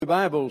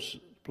Bibles,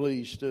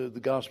 please, to the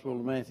Gospel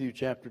of Matthew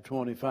chapter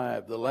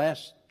 25. The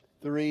last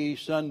 3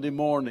 Sunday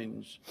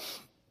mornings,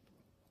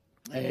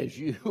 as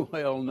you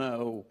well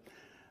know,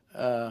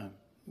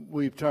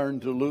 we've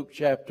turned to Luke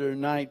chapter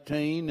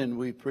 19, and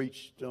we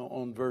preached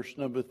on verse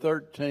number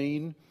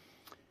 13.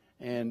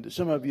 And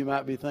some of you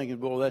might be thinking,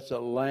 boy, that's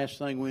the last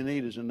thing we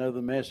need is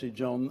another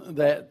message on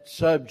that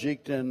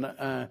subject. And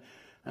I'm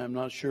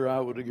not sure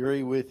I would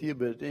agree with you.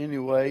 But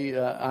anyway,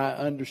 I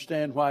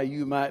understand why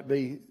you might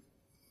be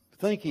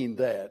thinking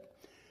that.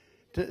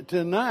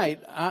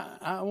 Tonight,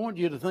 I want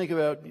you to think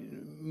about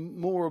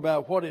more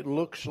about what it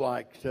looks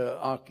like to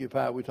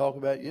occupy. We talk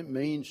about it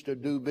means to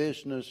do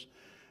business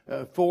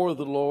for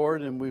the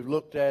Lord, and we've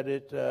looked at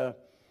it.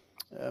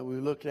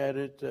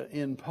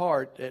 In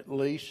part, at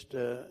least,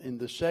 in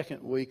the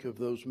second week of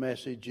those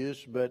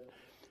messages. But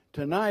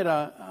tonight,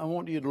 I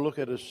want you to look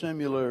at a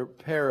similar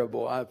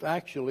parable. I've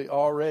actually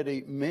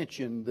already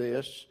mentioned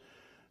this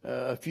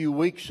a few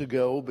weeks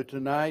ago, but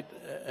tonight,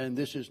 and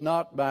this is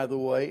not, by the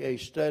way, a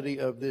study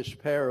of this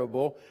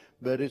parable,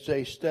 but it's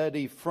a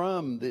study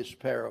from this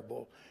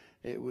parable.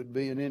 It would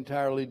be an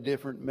entirely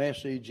different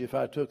message if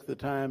I took the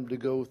time to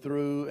go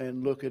through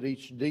and look at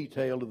each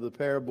detail of the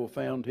parable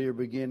found here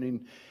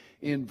beginning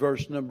in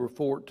verse number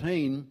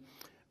 14.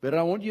 But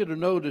I want you to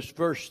notice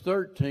verse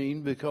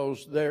 13,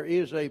 because there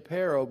is a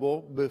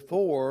parable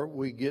before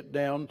we get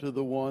down to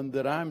the one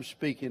that I'm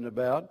speaking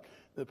about,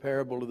 the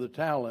parable of the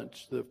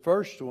talents. The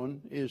first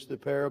one is the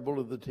parable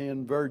of the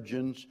 10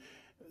 virgins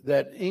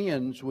that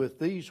ends with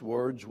these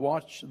words,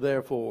 "Watch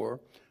therefore,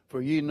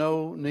 for ye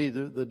know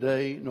neither the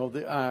day nor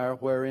the hour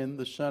wherein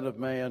the Son of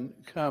Man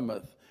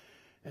cometh."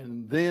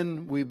 And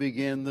then we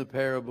begin the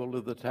parable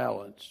of the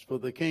talents. "For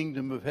the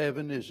kingdom of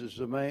heaven is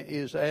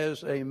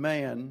as a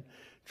man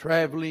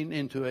traveling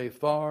into a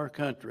far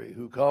country,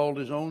 who called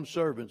his own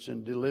servants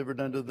and delivered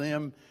unto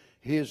them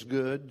his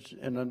goods.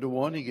 And unto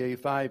one he gave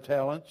 5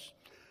 talents,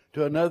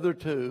 to another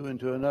 2,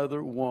 and to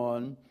another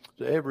 1,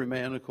 to every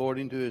man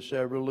according to his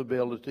several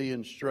ability,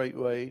 and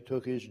straightway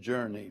took his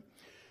journey.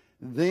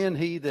 Then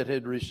he that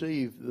had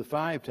received the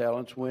 5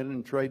 talents went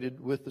and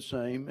traded with the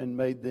same, and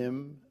made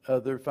them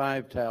other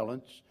 5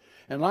 talents.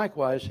 And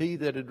likewise he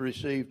that had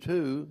received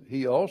 2,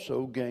 he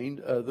also gained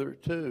other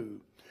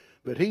 2.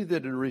 But he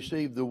that had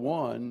received the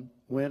 1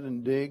 went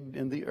and digged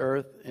in the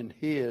earth, and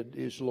hid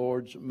his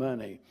Lord's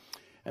money.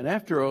 And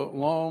after a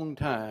long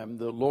time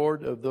the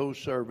Lord of those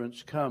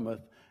servants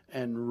cometh,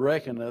 and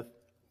reckoneth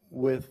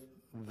with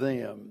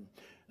them."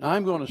 Now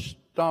I'm going to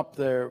stop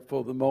there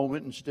for the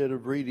moment instead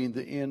of reading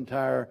the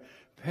entire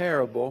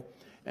parable.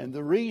 And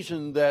the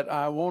reason that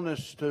I want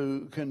us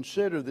to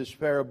consider this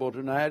parable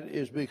tonight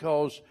is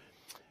because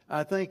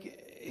I think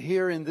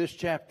here in this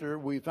chapter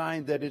we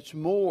find that it's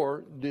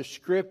more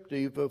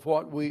descriptive of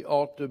what we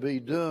ought to be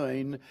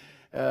doing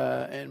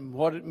and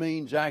what it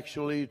means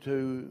actually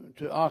to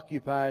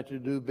occupy, to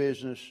do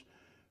business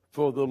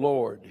for the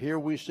Lord. Here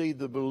we see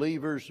the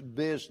believer's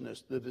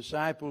business, the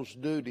disciples'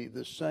 duty,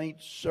 the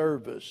saint's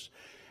service,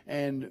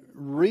 and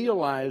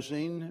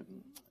realizing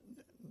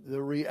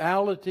the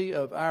reality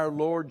of our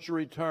Lord's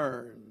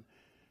return.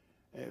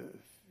 In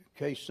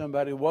case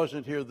somebody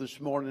wasn't here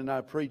this morning, I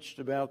preached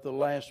about the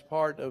last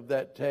part of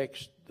that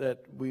text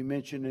that we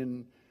mentioned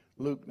in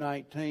Luke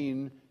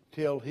 19,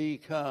 till he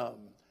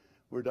come.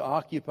 We're to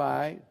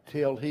occupy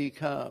till he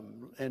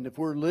come. And if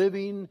we're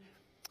living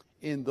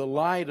in the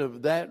light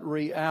of that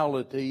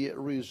reality, it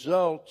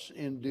results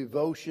in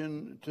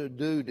devotion to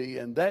duty,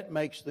 and that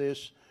makes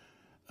this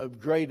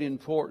of great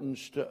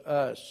importance to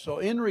us. So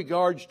in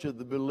regards to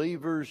the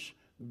believer's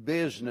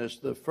business,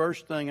 the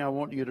first thing I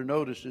want you to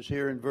notice is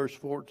here in verse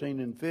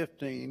 14 and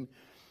 15,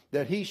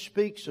 that he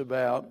speaks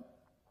about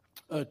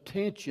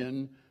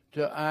attention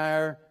to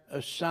our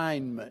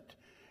assignment.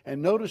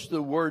 And notice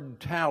the word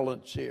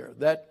talents here.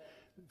 That,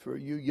 for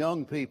you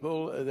young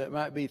people that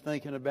might be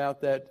thinking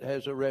about that,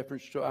 has a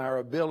reference to our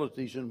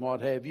abilities and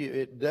what have you.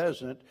 It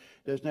doesn't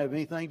have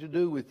anything to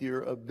do with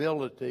your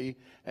ability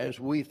as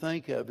we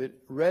think of it.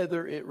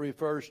 Rather, it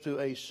refers to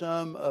a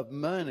sum of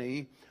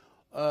money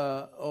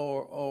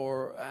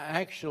or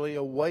actually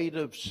a weight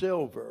of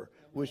silver,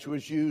 which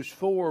was used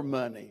for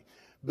money.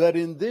 But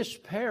in this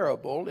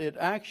parable, it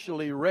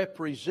actually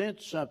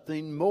represents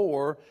something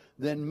more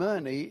than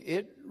money.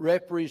 It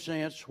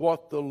represents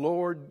what the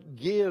Lord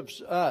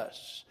gives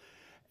us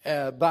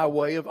by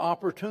way of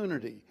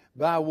opportunity,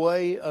 by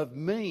way of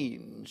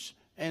means.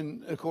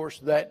 And, of course,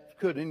 that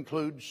could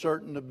include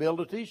certain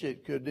abilities.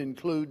 It could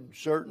include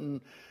certain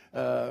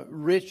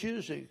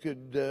riches. It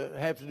could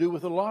have to do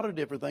with a lot of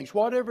different things.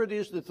 Whatever it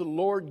is that the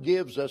Lord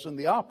gives us and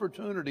the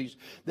opportunities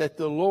that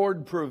the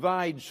Lord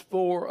provides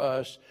for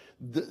us,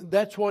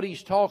 that's what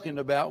he's talking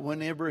about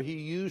whenever he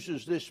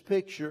uses this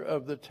picture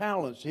of the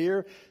talents.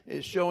 Here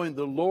is showing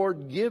the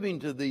Lord giving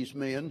to these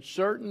men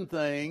certain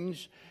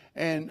things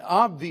and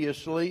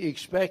obviously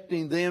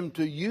expecting them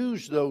to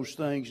use those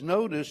things.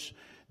 Notice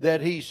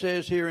that he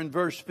says here in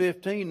verse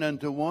 15,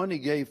 unto one he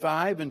gave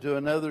 5, and to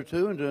another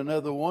 2, and to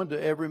another 1,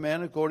 to every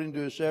man according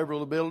to his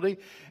several ability.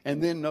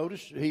 And then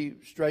notice he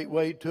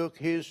straightway took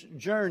his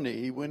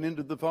journey. He went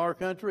into the far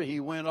country. He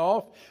went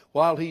off.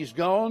 While he's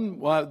gone,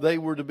 while they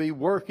were to be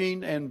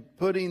working and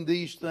putting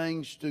these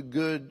things to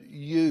good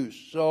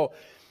use. So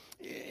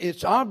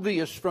it's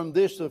obvious from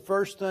this, the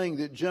first thing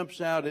that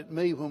jumps out at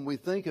me when we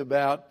think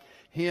about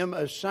him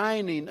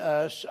assigning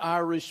us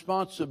our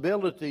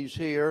responsibilities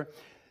here,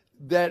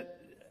 that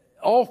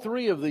all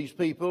 3 of these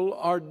people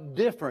are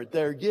different.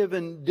 They're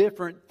given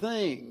different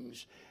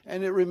things.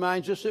 And it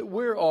reminds us that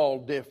we're all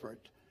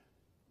different.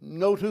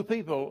 No 2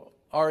 people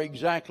are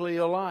exactly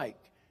alike.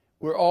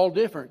 We're all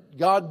different.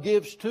 God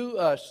gives to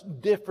us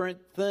different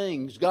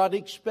things. God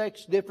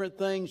expects different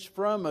things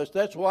from us.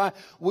 That's why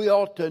we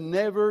ought to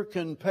never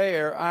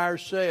compare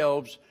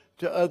ourselves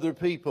to other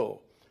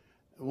people.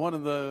 One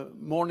of the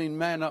Morning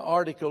Manna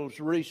articles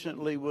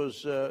recently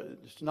was,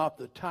 it's not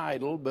the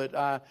title, but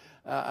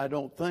I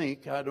don't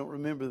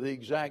remember the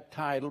exact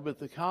title, but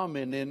the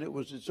comment in it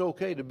was, it's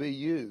okay to be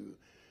you.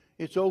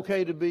 It's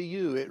okay to be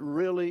you. It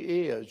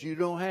really is. You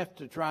don't have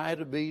to try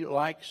to be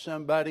like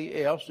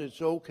somebody else.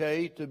 It's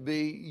okay to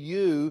be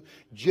you.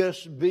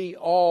 Just be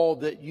all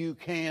that you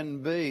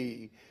can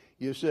be.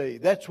 You see,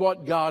 that's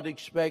what God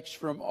expects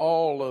from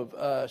all of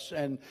us,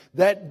 and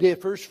that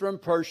differs from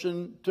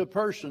person to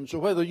person. So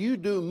whether you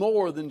do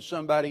more than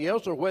somebody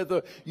else or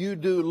whether you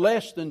do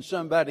less than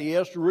somebody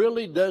else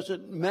really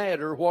doesn't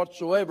matter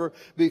whatsoever,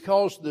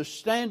 because the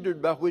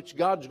standard by which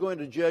God's going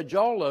to judge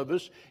all of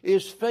us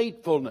is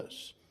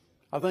faithfulness.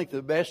 I think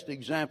the best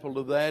example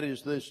of that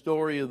is the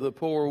story of the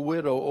poor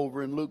widow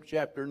over in Luke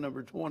chapter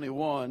number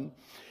 21.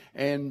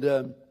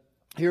 And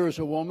here is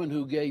a woman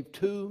who gave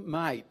 2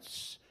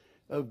 mites.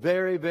 A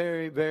very,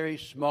 very, very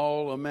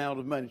small amount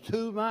of money.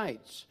 2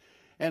 mites.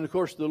 And of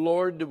course the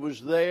Lord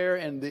was there,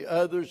 and the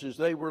others, as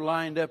they were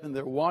lined up and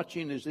they're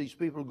watching as these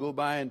people go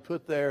by and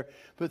put their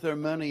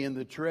money in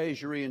the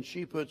treasury, and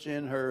she puts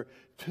in her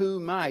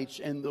 2 mites,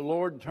 and the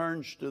Lord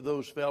turns to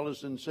those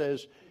fellows and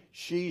says,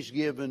 she's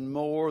given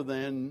more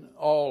than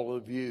all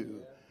of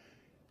you.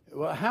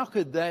 Well, how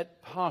could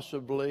that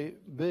possibly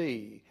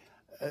be?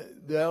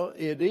 Well,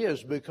 it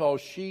is because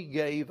she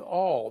gave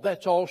all.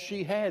 That's all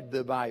she had,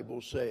 the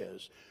Bible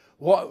says.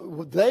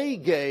 What they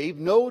gave,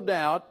 no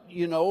doubt,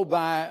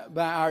 by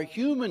our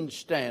human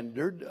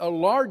standard, a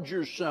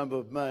larger sum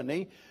of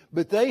money,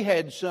 but they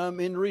had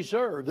some in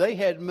reserve. They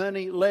had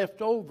money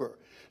left over.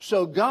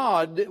 So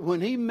God,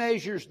 when He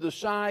measures the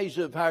size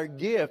of our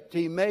gift,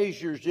 He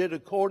measures it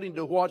according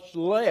to what's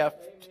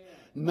left,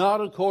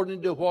 not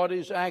according to what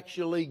is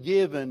actually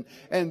given.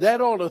 And that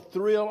ought to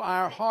thrill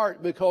our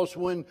heart, because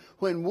when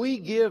we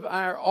give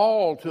our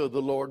all to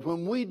the Lord,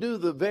 when we do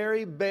the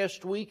very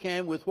best we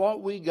can with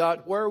what we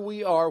got, where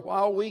we are,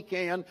 while we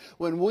can,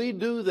 when we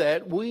do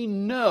that, we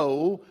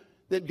know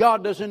that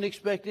God doesn't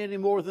expect any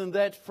more than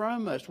that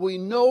from us. We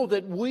know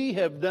that we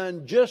have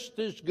done just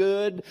as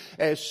good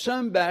as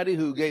somebody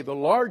who gave a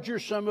larger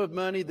sum of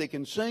money. They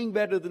can sing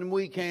better than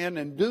we can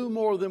and do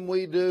more than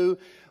we do.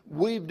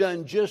 We've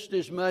done just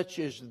as much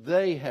as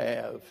they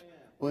have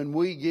when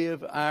we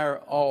give our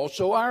all.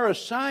 So our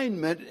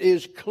assignment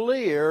is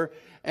clear,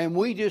 and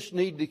we just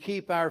need to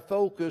keep our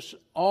focus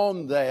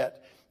on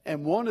that.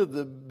 And one of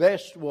the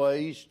best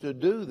ways to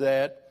do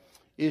that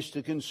is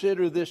to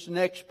consider this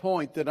next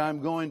point that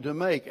I'm going to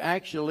make.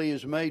 Actually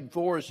is made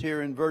for us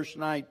here in verse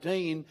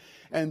 19,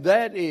 and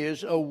that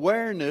is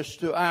awareness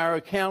to our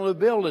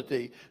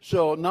accountability.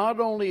 So not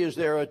only is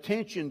there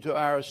attention to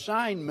our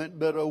assignment,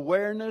 but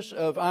awareness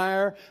of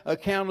our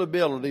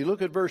accountability.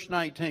 Look at verse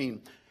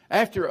 19.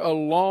 After a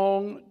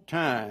long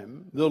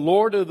time, the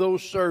Lord of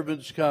those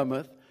servants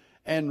cometh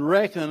and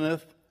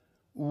reckoneth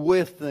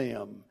with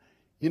them.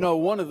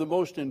 One of the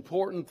most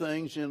important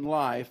things in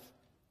life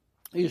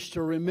is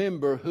to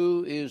remember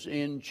who is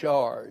in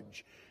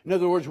charge. In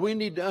other words, we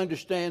need to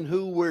understand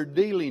who we're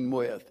dealing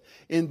with.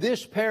 In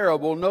this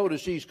parable,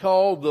 notice He's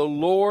called the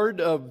Lord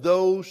of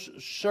those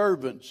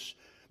servants.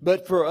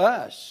 But for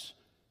us,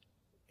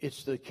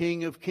 it's the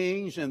King of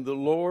Kings and the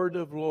Lord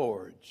of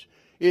Lords.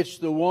 It's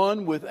the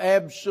one with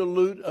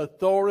absolute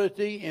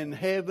authority in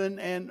heaven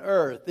and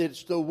earth.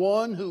 It's the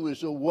one who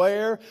is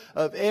aware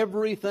of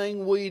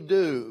everything we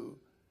do.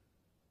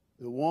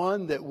 The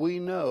one that we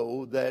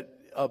know that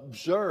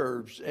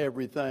observes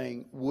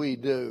everything we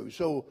do.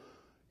 So,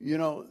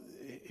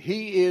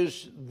 He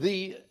is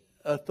the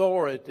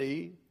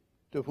authority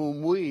to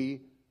whom we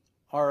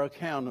are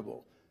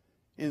accountable.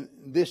 In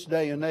this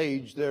day and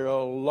age, there are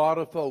a lot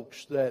of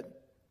folks that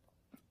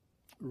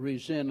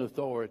resent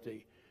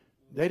authority.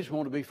 They just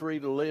want to be free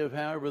to live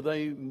however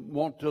they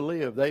want to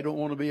live. They don't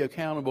want to be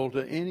accountable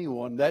to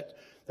anyone. That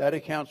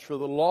accounts for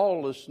the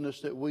lawlessness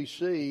that we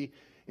see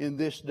in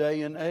this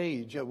day and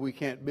age. We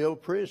can't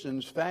build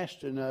prisons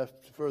fast enough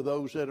for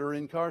those that are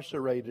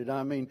incarcerated.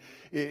 I mean,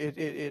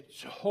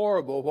 it's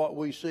horrible what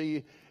we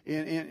see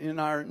in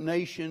our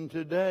nation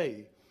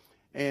today.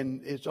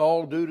 And it's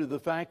all due to the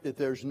fact that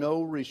there's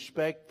no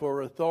respect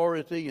for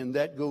authority, and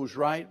that goes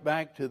right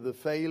back to the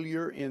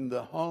failure in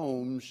the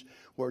homes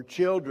where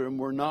children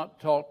were not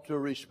taught to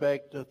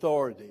respect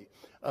authority.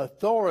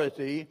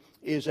 Authority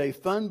is a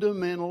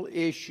fundamental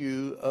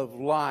issue of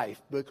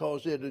life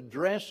because it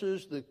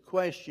addresses the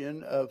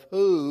question of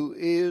who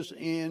is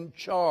in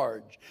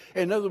charge.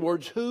 In other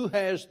words, who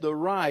has the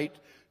right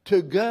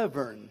to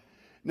govern.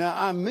 Now,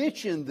 I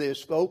mention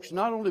this, folks,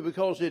 not only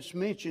because it's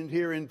mentioned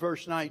here in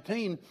verse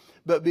 19,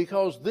 but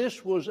because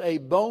this was a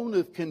bone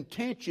of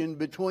contention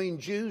between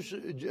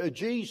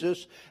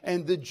Jesus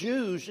and the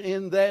Jews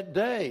in that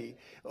day.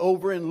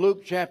 Over in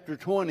Luke chapter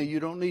 20,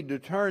 you don't need to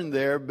turn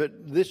there, but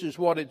this is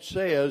what it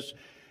says.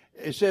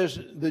 It says,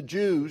 the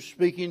Jews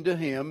speaking to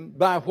him,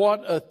 by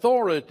what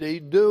authority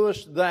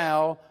doest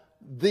thou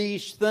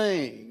these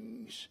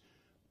things?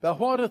 By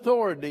what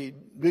authority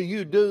do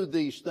you do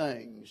these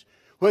things?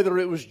 Whether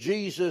it was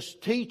Jesus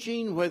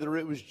teaching, whether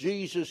it was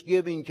Jesus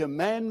giving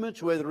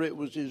commandments, whether it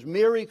was his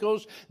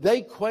miracles,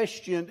 they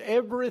questioned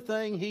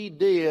everything he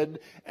did,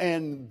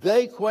 and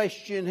they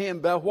questioned him,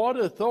 by what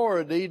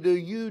authority do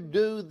you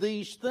do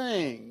these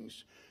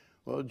things?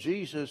 Well,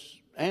 Jesus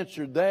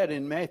answered that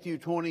in Matthew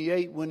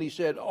 28 when he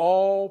said,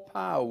 all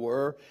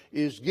power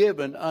is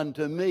given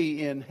unto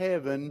me in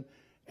heaven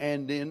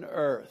and in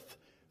earth.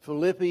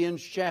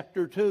 Philippians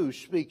chapter 2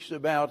 speaks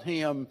about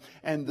him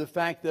and the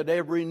fact that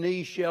every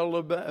knee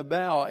shall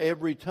bow,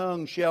 every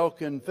tongue shall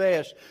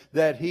confess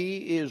that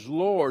he is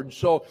Lord.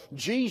 So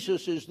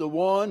Jesus is the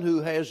one who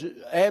has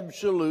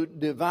absolute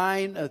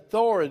divine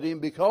authority,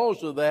 and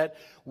because of that,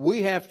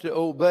 we have to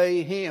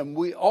obey him.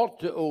 We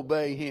ought to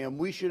obey him.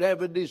 We should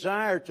have a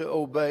desire to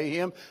obey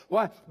him.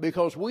 Why?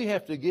 Because we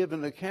have to give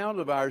an account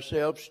of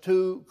ourselves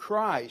to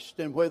Christ.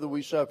 And whether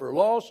we suffer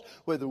loss,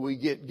 whether we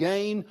get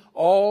gain,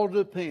 all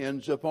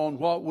depends upon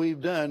what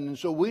we've done. And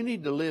so we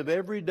need to live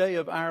every day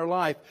of our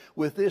life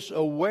with this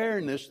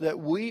awareness that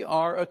we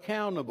are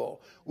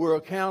accountable. We're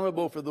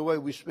accountable for the way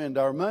we spend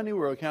our money.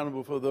 We're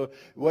accountable for the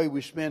way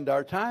we spend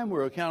our time.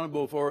 We're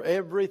accountable for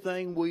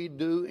everything we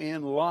do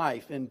in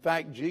life. In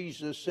fact,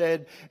 Jesus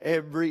said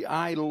every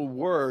idle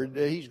word.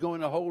 He's going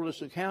to hold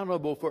us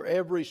accountable for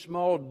every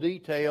small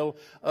detail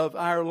of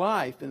our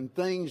life, and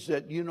things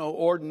that,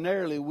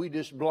 ordinarily we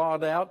just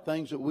blot out,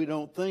 things that we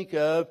don't think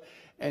of,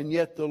 and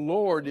yet the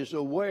Lord is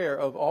aware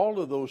of all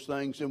of those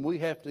things, and we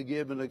have to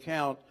give an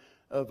account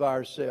of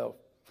ourselves.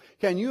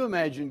 Can you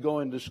imagine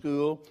going to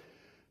school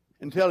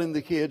and telling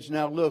the kids,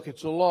 now look,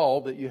 it's a law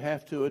that you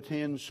have to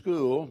attend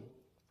school,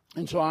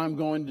 and so I'm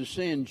going to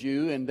send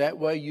you, and that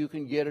way you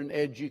can get an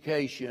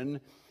education.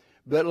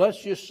 But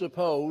let's just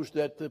suppose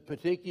that the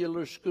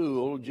particular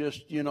school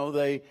just,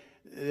 they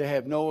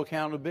have no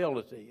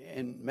accountability.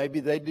 And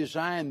maybe they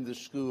designed the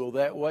school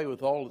that way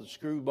with all of the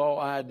screwball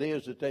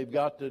ideas that they've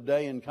got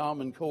today in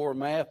Common Core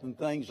math and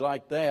things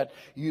like that.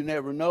 You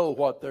never know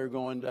what they're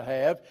going to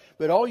have.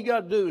 But all you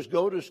got to do is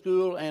go to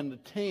school and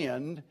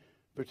attend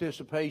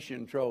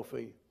participation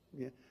trophy.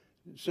 Yeah.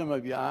 Some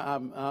of you,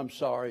 I'm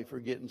sorry for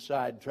getting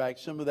sidetracked.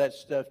 Some of that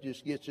stuff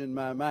just gets in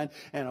my mind,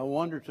 and I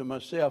wonder to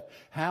myself,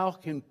 how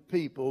can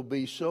people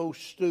be so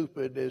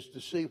stupid as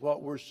to see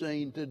what we're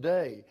seeing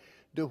today?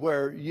 To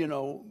where,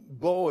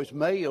 boys,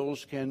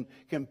 males can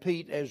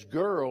compete as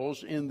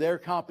girls in their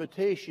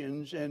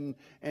competitions and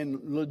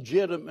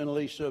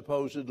legitimately,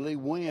 supposedly,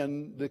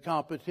 win the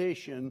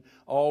competition,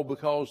 all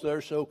because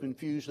they're so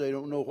confused they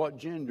don't know what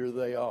gender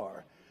they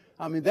are.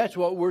 I mean, that's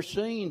what we're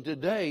seeing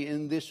today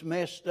in this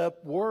messed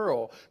up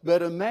world.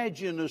 But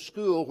imagine a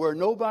school where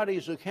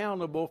nobody's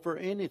accountable for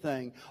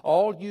anything.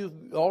 All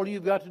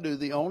you've got to do,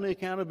 the only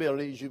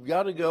accountability is you've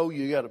got to go,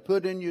 you got to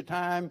put in your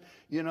time,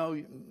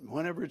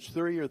 whenever it's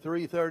 3 or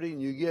 3:30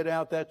 and you get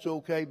out, that's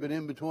okay. But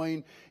in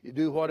between, you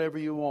do whatever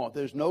you want.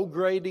 There's no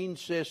grading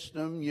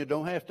system. You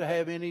don't have to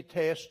have any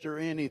tests or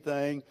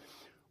anything.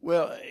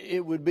 Well,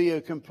 it would be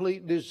a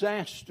complete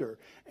disaster.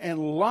 And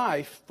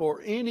life for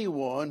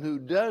anyone who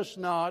does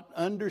not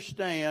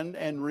understand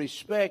and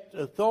respect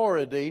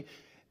authority,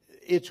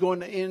 it's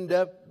going to end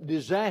up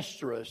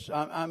disastrous.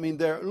 I mean,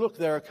 there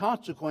are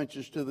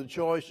consequences to the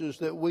choices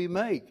that we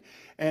make.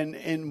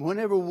 And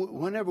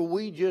whenever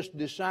we just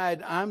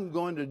decide, I'm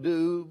going to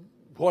do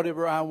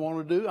whatever I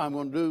want to do, I'm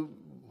going to do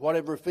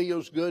whatever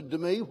feels good to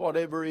me,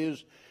 whatever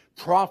is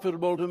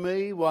profitable to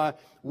me, why,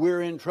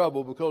 we're in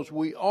trouble, because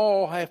we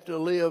all have to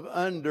live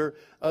under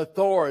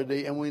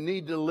authority, and we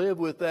need to live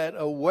with that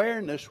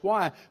awareness.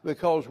 Why?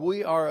 Because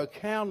we are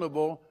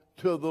accountable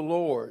to the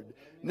Lord.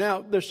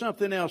 Now, there's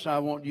something else I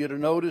want you to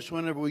notice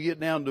whenever we get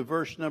down to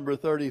verse number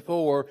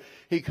 34.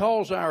 He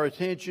calls our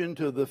attention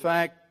to the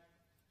fact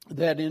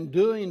that in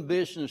doing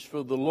business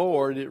for the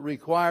Lord, it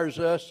requires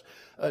us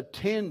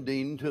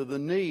attending to the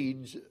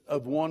needs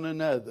of one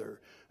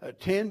another.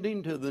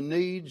 Attending to the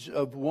needs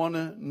of one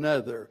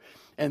another.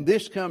 And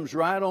this comes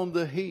right on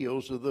the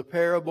heels of the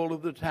parable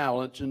of the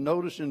talents. And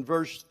notice in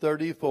verse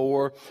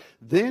 34,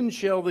 then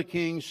shall the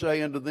king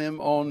say unto them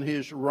on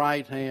his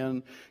right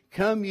hand,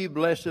 come ye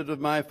blessed of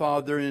my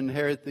Father,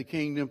 inherit the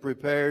kingdom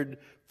prepared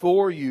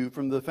for you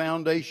from the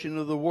foundation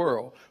of the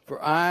world.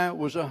 For I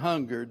was a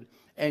hungered,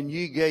 and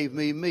ye gave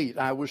me meat.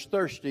 I was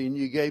thirsty, and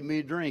ye gave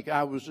me drink.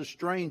 I was a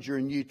stranger,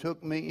 and ye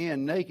took me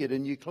in. Naked,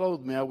 and ye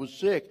clothed me. I was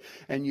sick,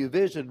 and you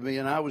visited me.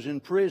 And I was in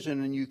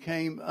prison, and you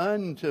came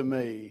unto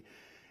me.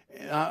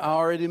 I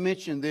already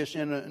mentioned this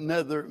in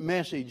another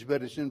message,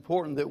 but it's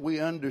important that we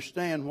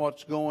understand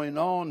what's going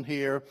on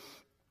here,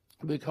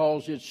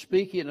 because it's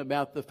speaking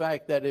about the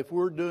fact that if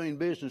we're doing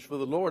business for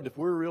the Lord, if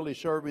we're really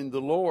serving the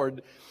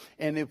Lord,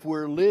 and if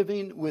we're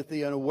living with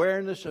the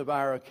awareness of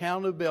our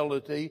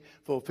accountability,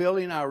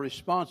 fulfilling our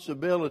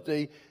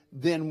responsibility,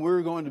 then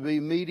we're going to be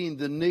meeting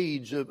the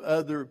needs of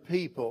other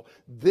people.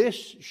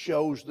 This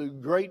shows the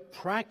great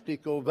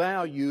practical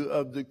value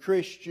of the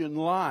Christian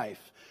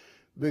life,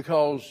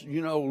 because,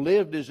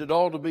 lived as it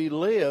ought to be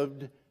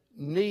lived,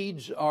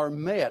 needs are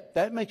met.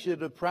 That makes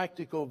it a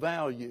practical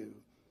value.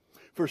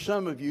 For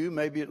some of you,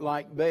 maybe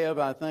like Bev,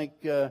 I think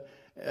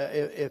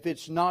if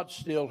it's not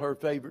still her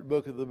favorite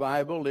book of the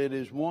Bible, it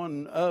is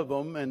one of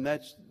them, and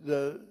that's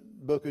the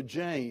book of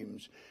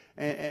James.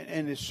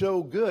 And it's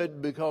so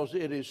good because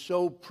it is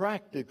so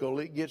practical.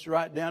 It gets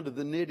right down to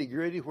the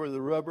nitty-gritty where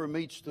the rubber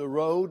meets the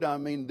road.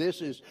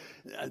 This is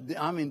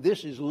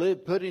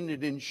putting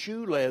it in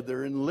shoe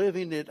leather and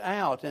living it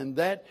out, and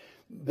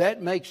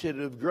that makes it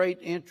of great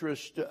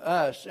interest to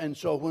us. And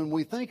so when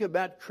we think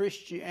about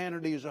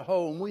Christianity as a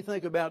whole, and we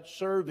think about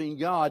serving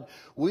God,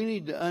 we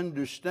need to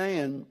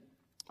understand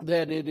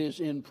that it is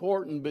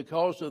important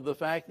because of the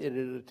fact that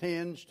it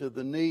attends to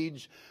the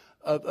needs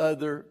of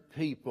other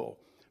people.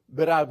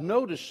 But I've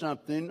noticed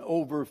something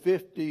over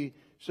 50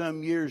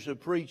 some years of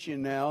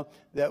preaching now,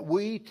 that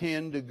we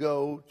tend to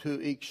go to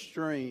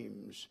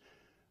extremes.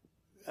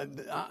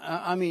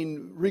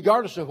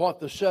 Regardless of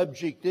what the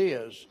subject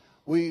is,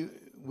 we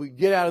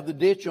get out of the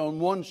ditch on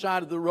one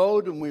side of the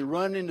road and we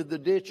run into the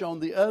ditch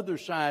on the other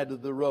side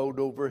of the road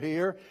over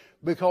here,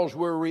 because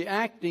we're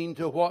reacting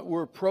to what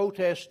we're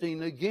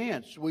protesting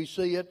against. We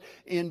see it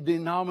in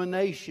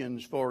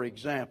denominations, for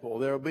example.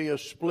 There'll be a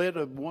split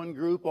of one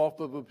group off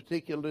of a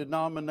particular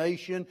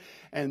denomination,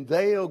 and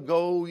they'll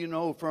go,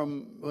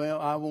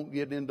 I won't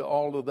get into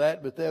all of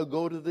that, but they'll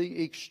go to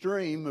the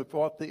extreme of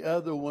what the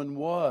other one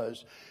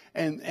was.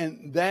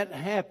 And that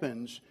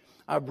happens.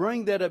 I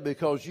bring that up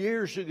because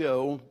years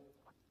ago,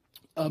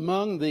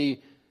 among the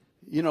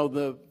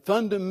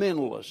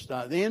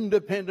fundamentalists, the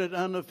independent,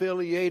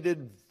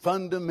 unaffiliated,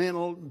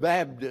 fundamental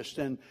Baptists,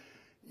 and,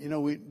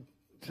 we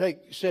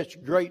take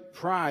such great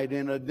pride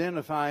in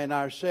identifying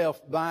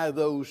ourselves by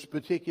those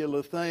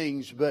particular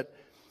things, but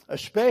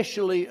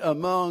especially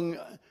among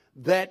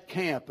that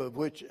camp of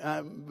which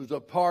I was a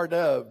part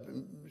of.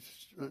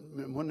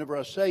 Whenever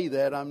I say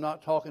that, I'm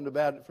not talking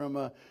about it from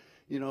a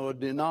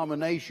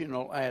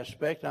denominational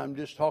aspect. I'm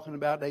just talking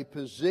about a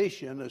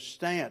position, a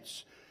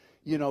stance,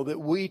 that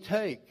we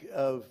take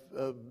of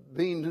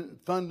being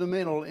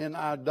fundamental in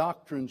our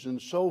doctrines and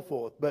so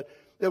forth. But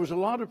there was a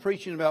lot of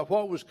preaching about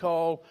what was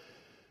called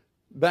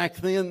back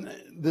then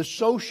the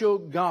social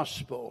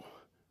gospel.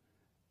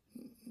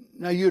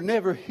 Now, you'd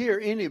never hear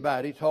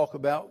anybody talk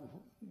about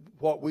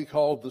what we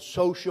call the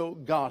social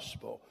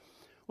gospel.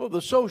 Well,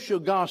 the social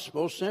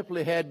gospel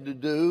simply had to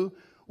do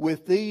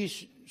with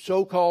these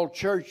so-called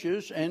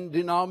churches and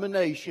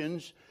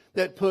denominations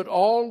that put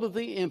all of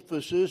the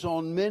emphasis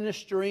on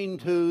ministering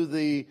to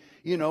the,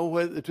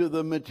 to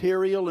the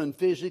material and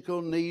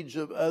physical needs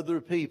of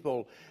other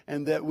people,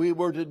 and that we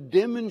were to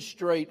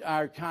demonstrate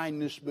our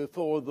kindness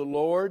before the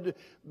Lord,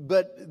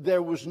 but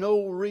there was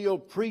no real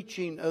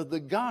preaching of the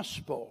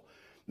gospel.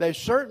 There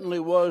certainly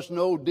was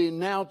no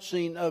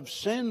denouncing of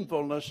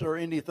sinfulness or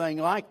anything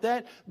like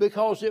that,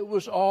 because it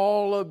was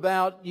all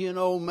about,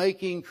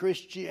 making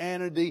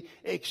Christianity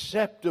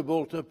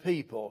acceptable to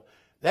people.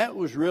 That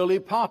was really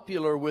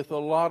popular with a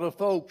lot of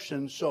folks.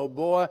 And so,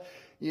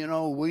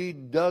 we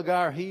dug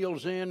our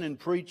heels in and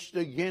preached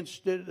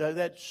against it,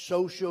 that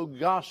social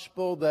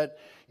gospel that,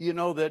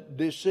 that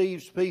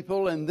deceives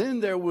people. And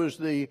then there was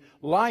the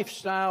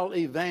lifestyle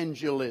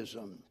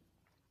evangelism.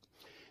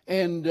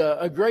 And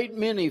a great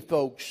many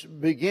folks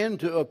began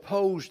to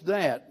oppose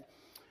that.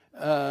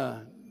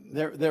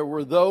 There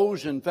were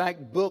those, in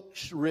fact,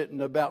 books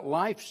written about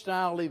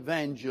lifestyle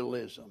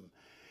evangelism.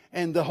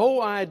 And the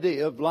whole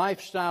idea of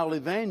lifestyle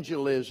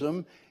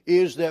evangelism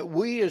is that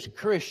we as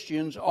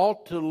Christians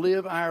ought to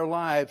live our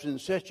lives in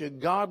such a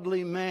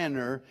godly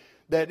manner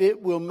that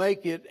it will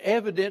make it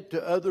evident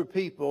to other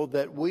people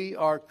that we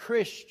are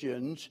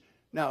Christians.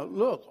 Now,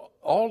 look,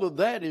 all of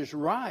that is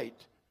right.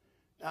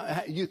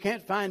 You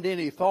can't find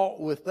any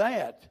fault with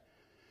that.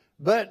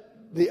 But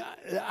the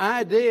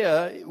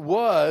idea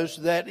was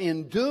that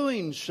in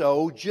doing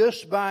so,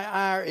 just by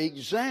our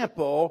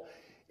example,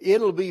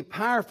 it'll be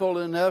powerful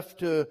enough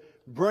to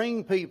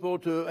bring people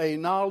to a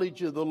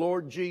knowledge of the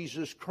Lord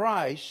Jesus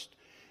Christ.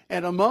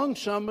 And among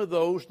some of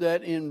those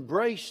that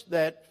embraced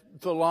that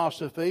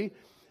philosophy,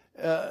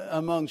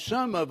 among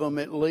some of them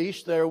at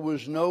least, there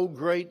was no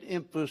great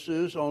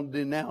emphasis on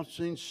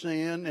denouncing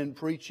sin and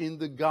preaching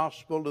the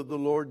gospel of the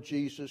Lord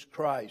Jesus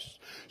Christ.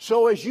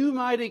 So as you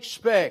might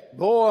expect,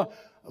 boy,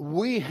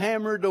 we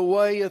hammered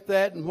away at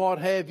that and what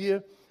have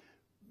you.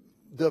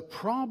 The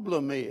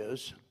problem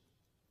is,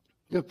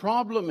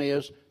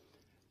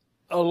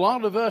 a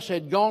lot of us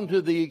had gone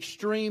to the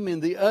extreme in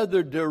the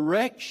other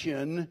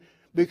direction,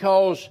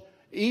 because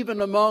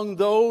even among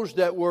those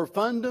that were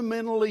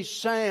fundamentally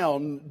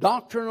sound,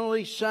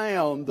 doctrinally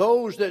sound,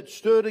 those that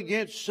stood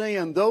against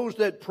sin, those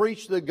that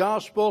preached the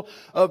gospel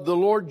of the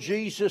Lord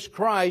Jesus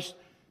Christ,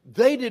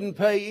 they didn't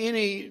pay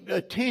any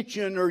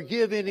attention or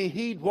give any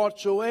heed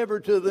whatsoever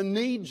to the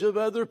needs of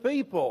other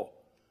people.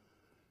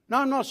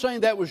 Now, I'm not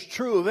saying that was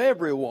true of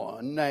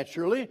everyone,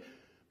 naturally,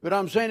 but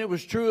I'm saying it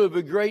was true of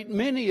a great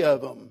many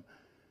of them.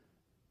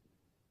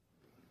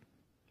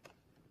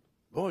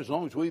 Boy, as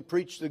long as we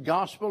preach the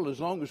gospel,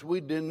 as long as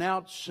we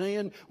denounce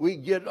sin, we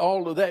get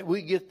all of that.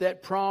 We get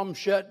that prom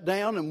shut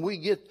down, and we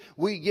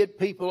get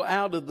people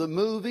out of the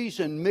movies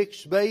and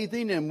mixed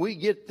bathing, and we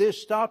get this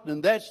stopped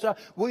and that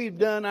stopped. We've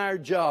done our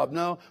job.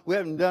 No, we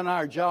haven't done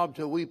our job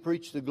till we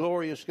preach the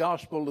glorious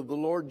gospel of the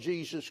Lord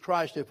Jesus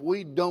Christ. If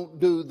we don't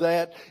do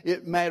that,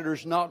 it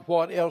matters not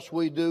what else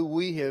we do.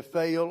 We have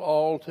failed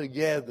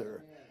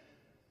altogether.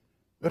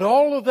 But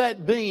all of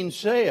that being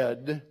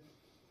said,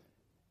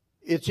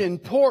 it's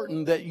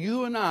important that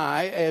you and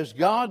I, as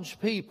God's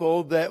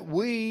people, that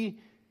we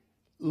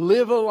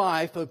live a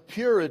life of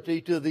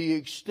purity to the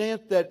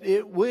extent that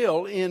it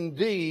will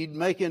indeed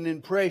make an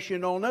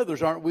impression on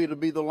others. Aren't we to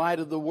be the light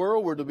of the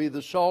world? We're to be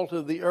the salt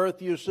of the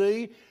earth, you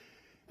see.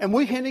 And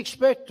we can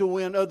expect to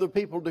win other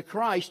people to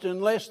Christ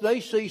unless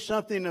they see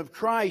something of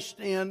Christ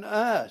in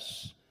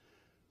us.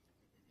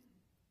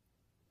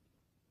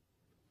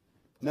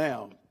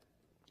 Now,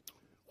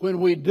 when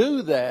we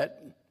do that,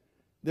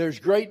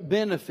 there's great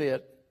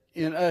benefit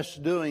in us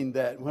doing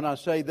that. When I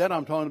say that,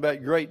 I'm talking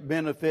about great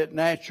benefit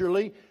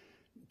naturally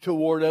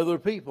toward other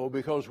people,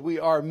 because we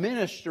are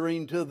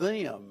ministering to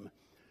them.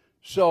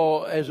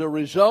 So as a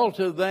result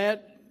of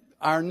that,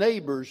 our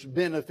neighbors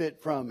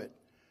benefit from it.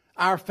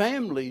 Our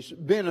families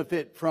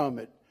benefit from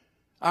it.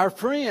 Our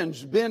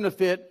friends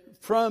benefit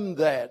from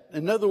that.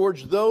 In other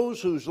words,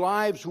 those whose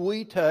lives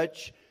we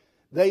touch,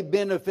 they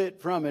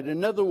benefit from it.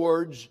 In other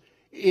words,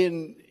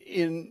 in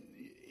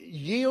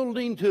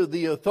yielding to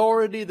the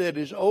authority that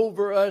is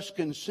over us,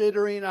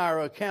 considering our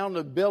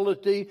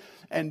accountability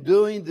and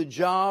doing the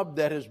job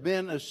that has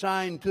been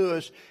assigned to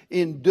us.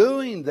 In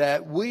doing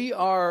that, we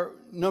are,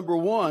 number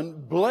one,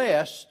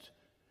 blessed,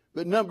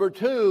 but number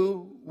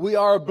two, we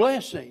are a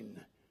blessing.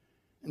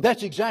 And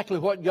that's exactly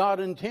what God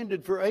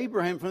intended for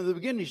Abraham from the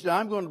beginning. He said,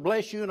 I'm going to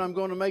bless you and I'm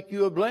going to make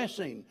you a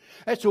blessing.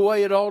 That's the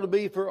way it ought to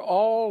be for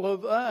all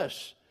of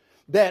us.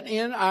 That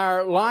in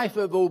our life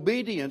of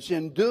obedience,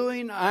 in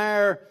doing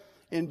our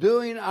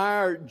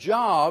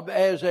job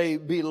as a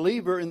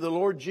believer in the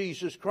Lord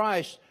Jesus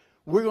Christ,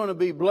 we're going to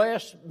be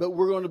blessed, but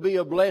we're going to be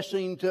a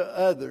blessing to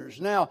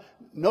others. Now,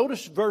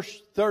 notice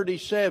verse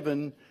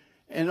 37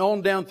 and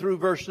on down through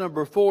verse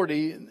number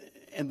 40.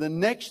 And the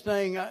next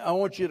thing I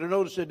want you to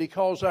notice that he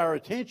calls our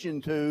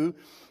attention to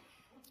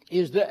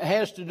is that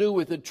has to do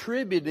with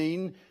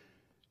attributing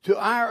to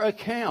our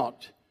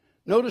account.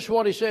 Notice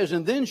what he says,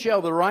 and then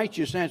shall the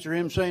righteous answer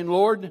him, saying,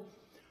 Lord.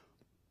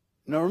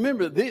 Now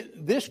remember,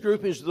 this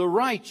group is the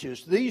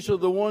righteous. These are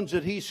the ones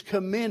that he's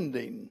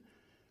commending.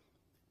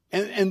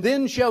 And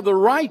then shall the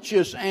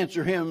righteous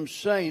answer him,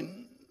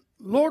 saying,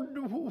 Lord,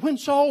 when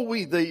saw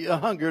we thee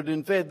hungered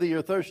and fed thee,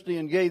 or thirsty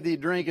and gave thee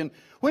drink? And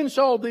when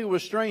saw thee a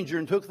stranger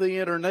and took thee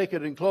in, or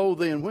naked and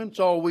clothed thee? And when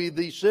saw we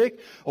thee sick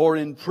or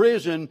in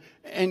prison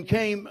and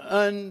came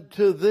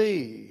unto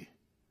thee?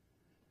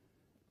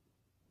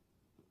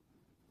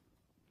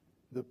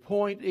 The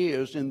point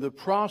is, in the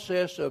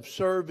process of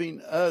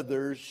serving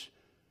others,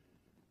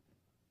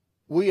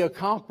 we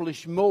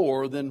accomplish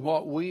more than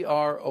what we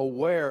are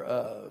aware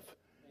of.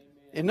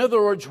 In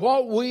other words,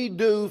 what we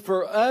do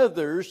for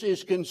others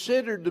is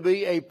considered to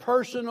be a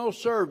personal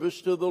service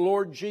to the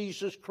Lord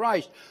Jesus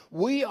Christ.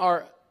 We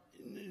are,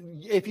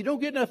 if you don't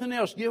get nothing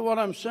else, get what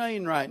I'm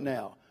saying right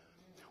now.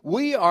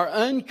 We are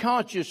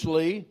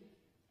unconsciously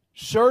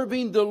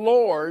serving the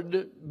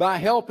Lord by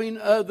helping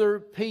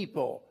other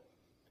people.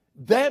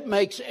 That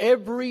makes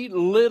every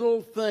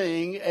little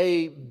thing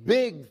a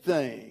big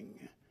thing.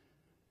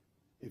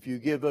 If you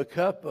give a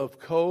cup of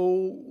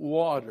cold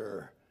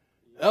water,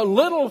 a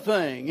little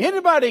thing,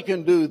 anybody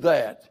can do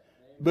that.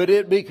 But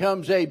it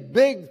becomes a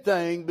big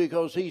thing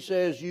because he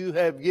says, you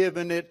have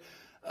given it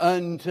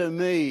unto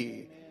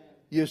me.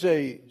 You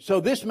see, so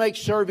this makes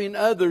serving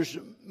others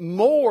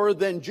more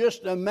than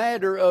just a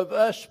matter of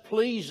us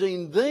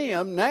pleasing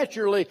them.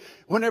 Naturally,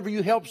 whenever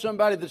you help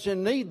somebody that's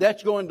in need,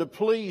 that's going to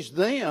please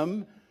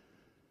them.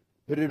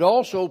 But it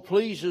also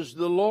pleases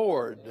the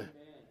Lord.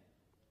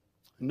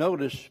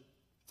 Notice,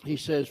 he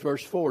says,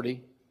 verse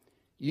 40,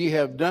 ye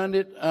have done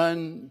it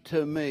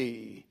unto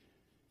me.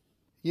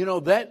 You know,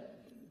 that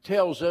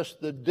tells us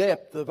the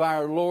depth of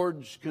our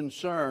Lord's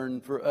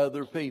concern for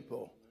other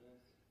people.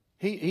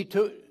 He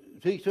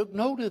took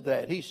note of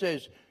that. He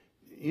says,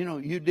 you know,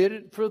 you did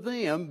it for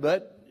them,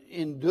 but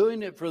in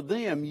doing it for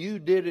them, you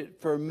did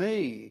it for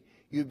me.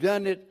 You've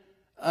done it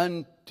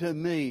unto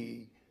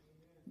me.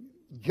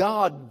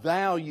 God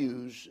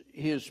values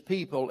His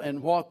people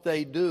and what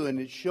they do, and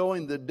it's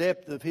showing the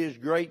depth of His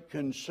great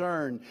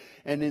concern.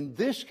 And in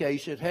this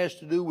case, it has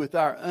to do with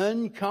our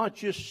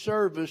unconscious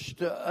service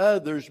to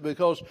others,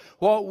 because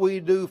what we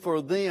do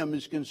for them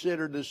is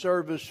considered a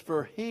service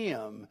for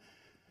Him.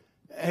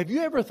 Have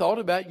you ever thought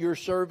about your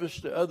service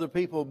to other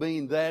people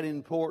being that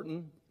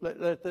important?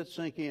 Let that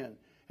sink in.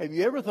 Have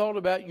you ever thought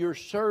about your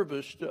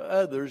service to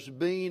others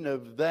being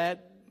of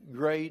that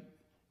great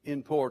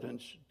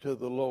importance to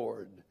the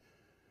Lord?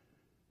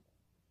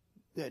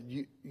 That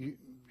you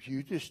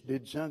just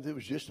did something that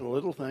was just a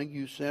little thing.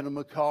 You sent them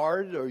a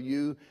card, or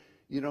you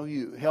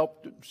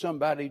helped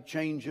somebody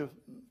change a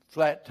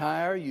flat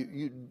tire.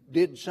 You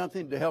did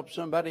something to help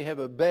somebody have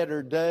a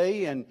better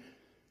day, and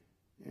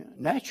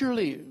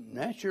naturally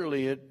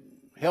it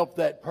helped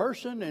that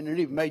person, and it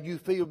even made you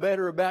feel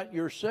better about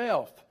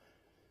yourself.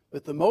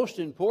 But the most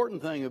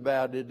important thing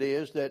about it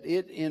is that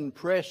it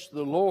impressed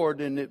the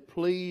Lord and it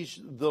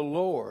pleased the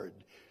Lord.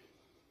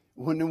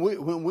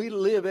 When we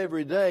live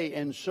every day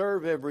and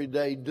serve every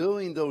day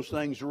doing those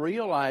things,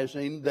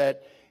 realizing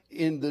that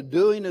in the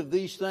doing of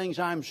these things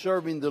I'm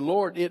serving the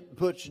Lord, it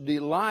puts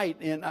delight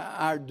in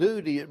our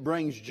duty. It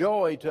brings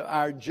joy to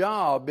our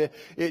job.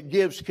 It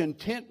gives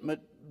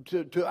contentment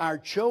to our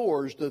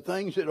chores, the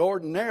things that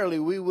ordinarily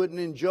we wouldn't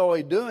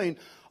enjoy doing.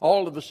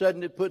 All of a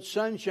sudden it puts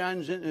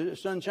sunshine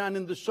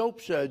in the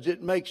soap suds.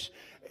 It makes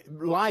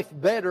life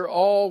better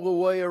all the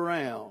way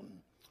around.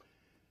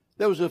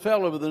 There was a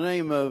fellow by the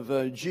name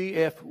of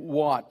G.F.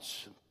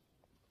 Watts.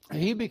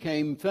 He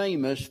became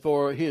famous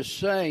for his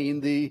saying,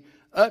 the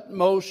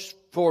utmost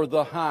for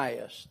the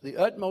highest. The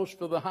utmost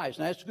for the highest.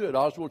 And that's good.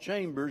 Oswald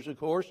Chambers, of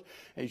course,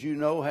 as you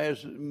know,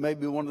 has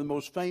maybe one of the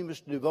most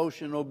famous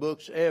devotional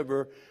books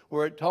ever,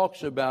 where it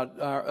talks about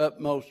our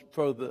utmost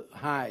for the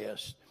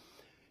highest.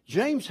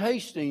 James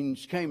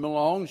Hastings came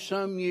along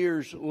some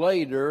years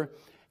later,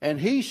 and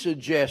he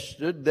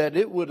suggested that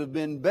it would have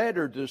been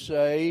better to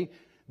say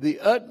the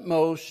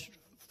utmost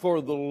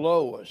for the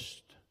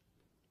lowest.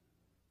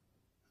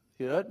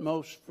 The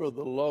utmost for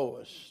the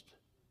lowest.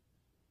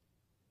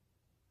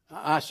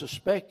 I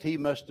suspect he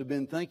must have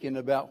been thinking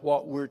about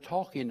what we're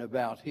talking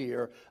about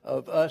here,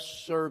 of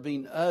us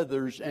serving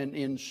others, and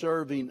in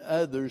serving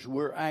others,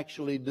 we're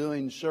actually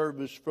doing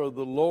service for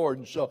the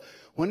Lord. So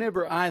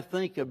whenever I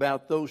think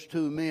about those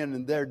two men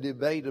and their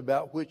debate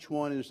about which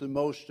one is the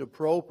most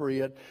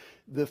appropriate,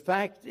 the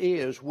fact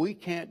is we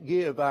can't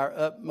give our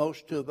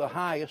utmost to the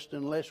highest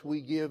unless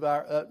we give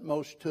our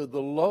utmost to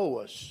the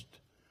lowest.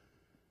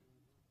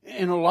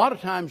 And a lot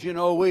of times,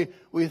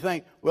 we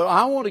think, well,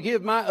 I want to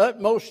give my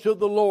utmost to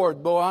the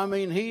Lord. Boy, I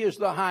mean, He is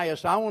the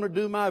highest. I want to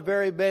do my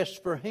very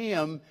best for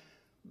Him.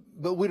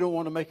 But we don't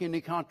want to make any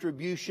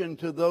contribution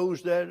to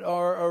those that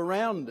are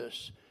around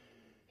us.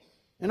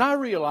 And I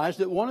realize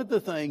that one of the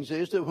things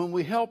is that when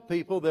we help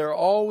people, there are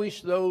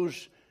always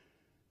those,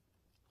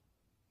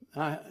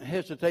 I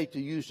hesitate to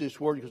use this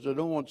word because I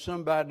don't want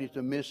somebody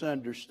to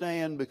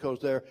misunderstand,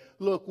 because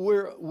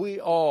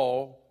we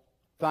all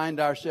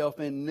find ourselves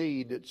in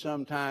need at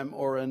some time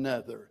or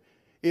another.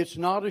 It's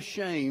not a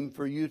shame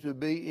for you to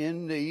be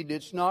in need.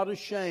 It's not a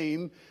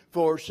shame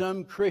for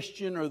some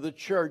Christian or the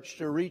church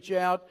to reach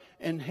out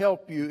and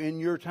help you in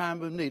your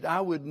time of need.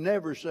 I would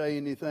never say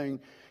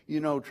anything,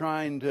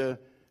 trying to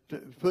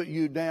put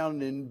you down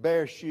and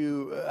embarrass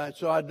you.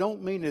 So I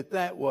don't mean it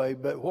that way.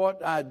 But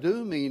what I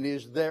do mean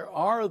is there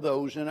are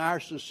those in our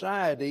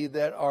society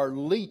that are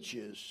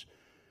leeches.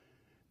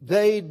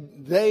 They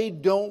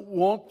don't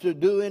want to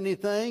do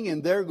anything,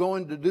 and they're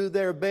going to do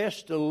their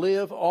best to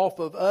live off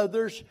of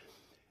others.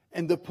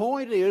 And the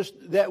point is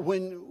that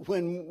when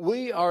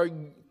we are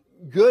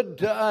good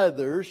to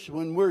others,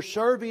 when we're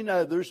serving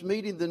others,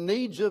 meeting the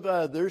needs of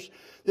others,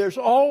 there's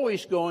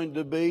always going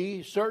to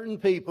be certain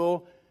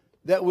people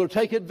that will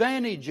take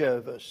advantage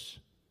of us.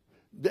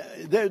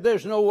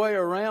 There's no way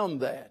around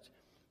that.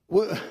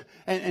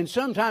 And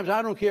sometimes,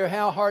 I don't care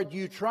how hard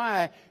you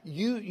try,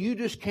 you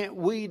just can't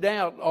weed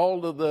out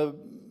all of the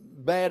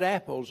bad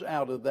apples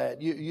out of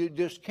that. You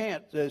just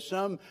can't.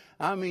 Some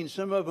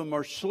of them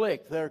are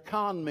slick. They're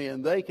con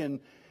men. They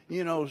can,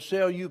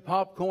 sell you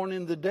popcorn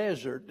in the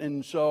desert.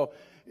 And so,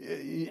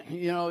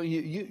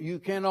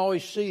 you can't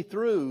always see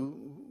through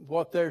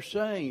what they're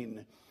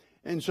saying.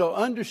 And so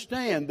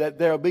understand that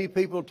there'll be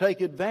people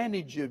take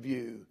advantage of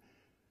you.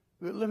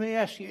 But let me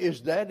ask you,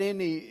 is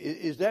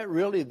that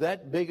really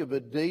that big of a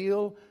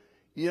deal?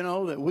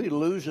 That we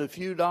lose a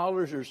few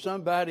dollars, or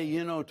somebody,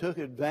 took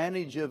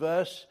advantage of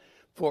us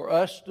for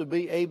us to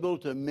be able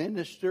to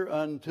minister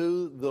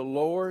unto the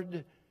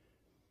Lord?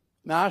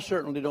 Now, I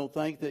certainly don't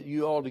think that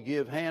you ought to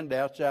give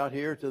handouts out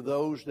here to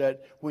those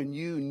that when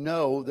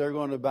they're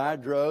going to buy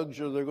drugs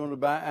or they're going to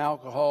buy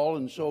alcohol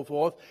and so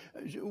forth.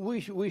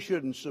 We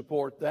shouldn't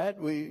support that.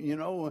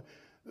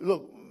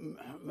 Look,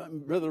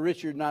 Brother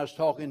Richard and I was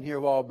talking here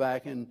a while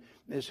back, and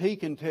as he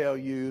can tell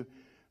you,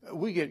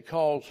 we get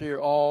calls here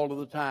all of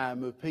the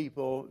time of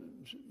people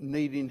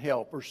needing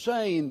help or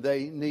saying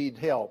they need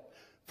help.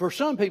 For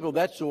some people,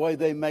 that's the way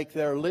they make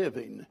their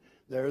living.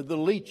 They're the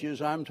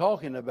leeches I'm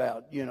talking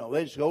about. You know,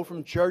 they just go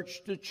from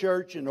church to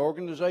church and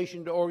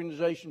organization to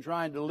organization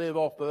trying to live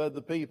off of other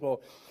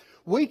people.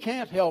 We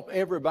can't help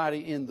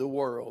everybody in the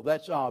world.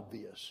 That's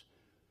obvious.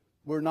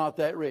 We're not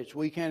that rich.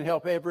 We can't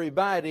help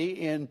everybody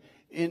in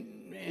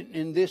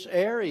this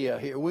area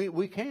here.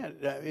 We can't.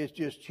 It's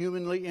just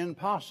humanly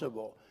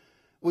impossible.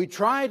 We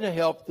try to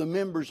help the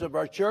members of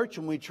our church,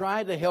 and we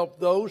try to help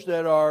those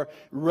that are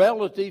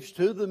relatives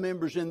to the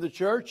members in the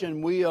church,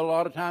 and we a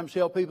lot of times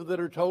help people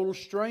that are total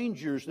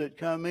strangers that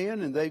come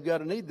in and they've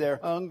got a need. They're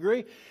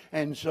hungry,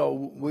 and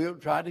so we'll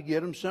try to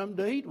get them something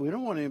to eat. We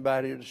don't want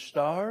anybody to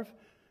starve.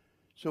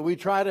 So we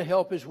try to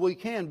help as we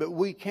can, but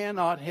we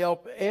cannot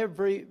help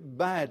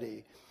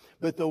everybody.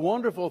 But the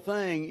wonderful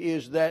thing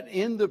is that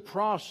in the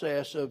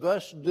process of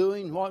us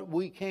doing what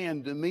we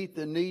can to meet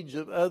the needs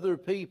of other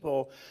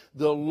people,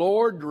 the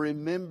Lord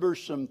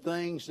remembers some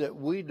things that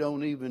we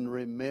don't even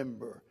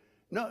remember.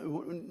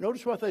 No,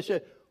 notice what they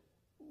said.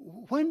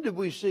 When did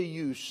we see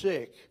you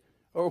sick?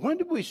 Or when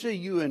did we see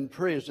you in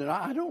prison?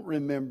 I don't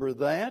remember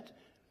that.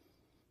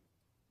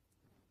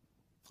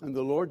 And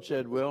the Lord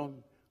said, well,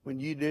 when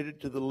you did it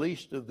to the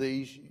least of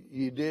these,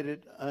 you did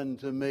it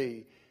unto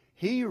me.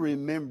 He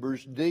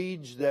remembers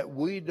deeds that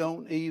we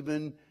don't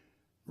even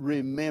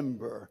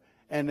remember.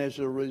 And as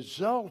a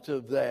result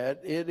of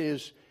that, it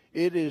is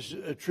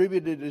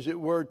attributed, as it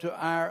were, to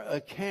our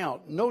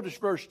account. Notice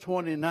verse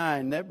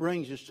 29. That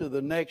brings us to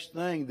the next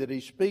thing that he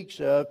speaks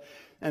of,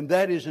 and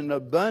that is an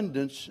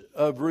abundance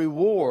of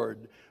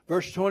reward.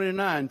 Verse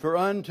 29, for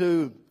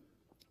unto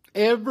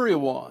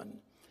everyone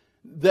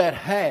that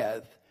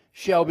hath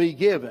shall be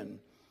given,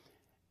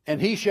 and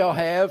he shall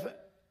have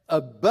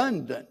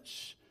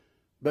abundance.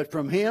 But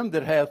from him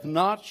that hath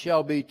not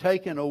shall be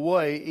taken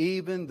away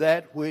even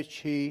that which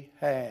he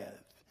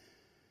hath.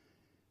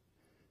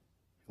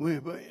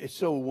 It's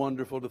so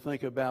wonderful to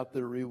think about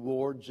the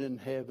rewards in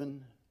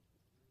heaven.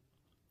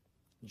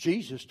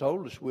 Jesus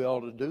told us we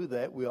ought to do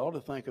that. We ought to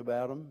think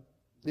about them.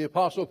 The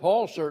Apostle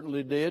Paul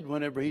certainly did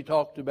whenever he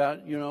talked about,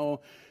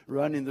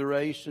 running the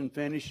race and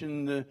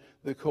finishing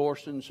the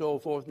course and so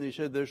forth. And he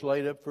said, there's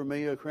laid up for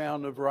me a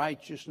crown of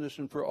righteousness,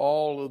 and for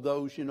all of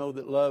those,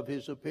 that love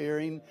his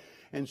appearing.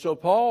 And so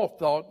Paul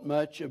thought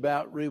much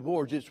about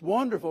rewards. It's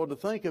wonderful to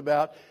think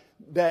about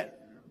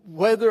that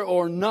whether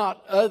or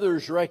not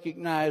others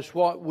recognize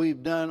what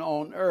we've done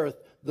on earth,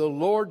 the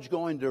Lord's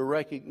going to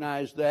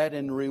recognize that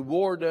and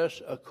reward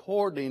us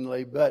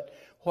accordingly. But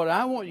what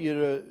I want you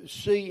to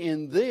see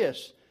in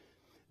this,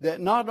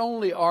 that not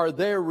only are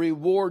there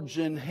rewards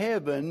in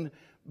heaven,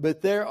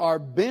 but there are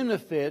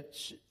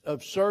benefits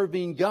of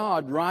serving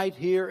God right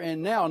here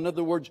and now. In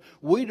other words,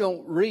 we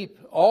don't reap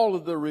all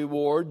of the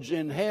rewards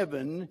in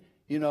heaven.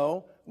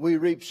 We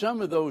reap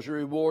some of those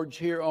rewards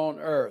here on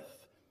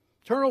earth.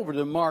 Turn over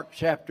to Mark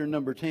chapter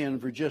number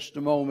 10 for just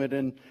a moment,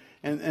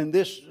 and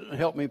this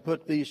helped me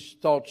put these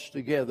thoughts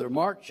together.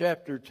 Mark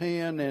chapter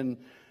 10, and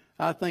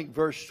I think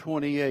verse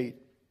 28.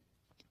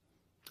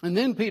 And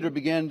then Peter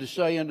began to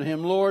say unto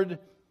him, Lord,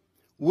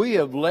 we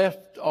have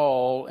left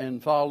all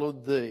and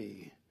followed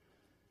thee.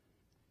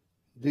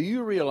 Do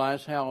you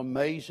realize how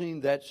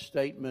amazing that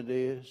statement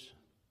is?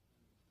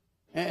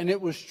 And it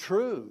was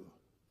true.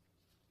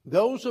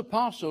 Those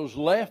apostles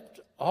left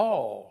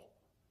all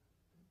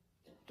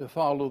to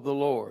follow the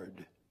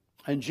Lord.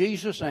 And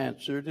Jesus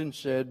answered and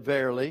said,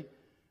 verily,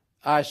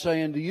 I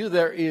say unto you,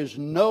 there is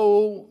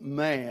no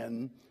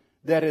man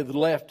that hath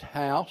left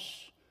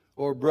house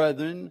or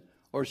brethren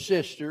or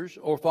sisters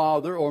or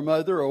father or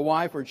mother or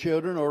wife or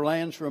children or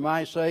lands for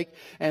my sake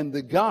and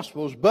the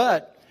gospel's,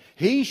 but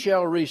he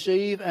shall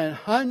receive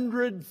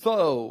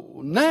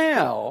 100-fold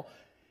now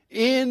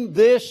in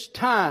this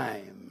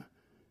time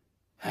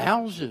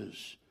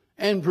houses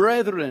and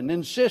brethren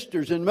and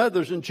sisters and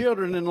mothers and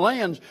children and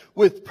lands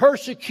with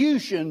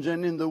persecutions,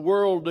 and in the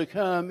world to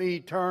come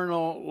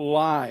eternal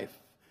life.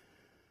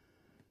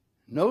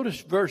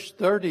 Notice verse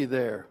 30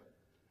 there.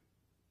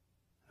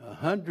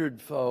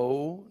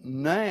 100-fold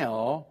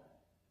now.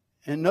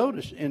 And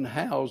notice, in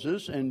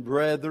houses and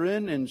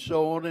brethren and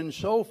so on and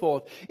so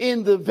forth.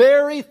 In the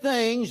very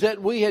things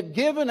that we had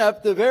given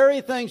up, the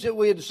very things that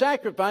we had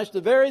sacrificed,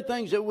 the very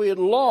things that we had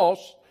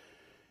lost,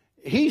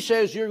 he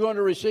says you're going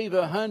to receive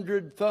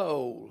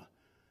 100-fold.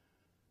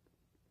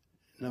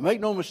 Now make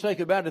no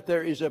mistake about it,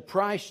 there is a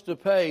price to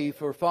pay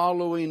for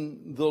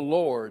following the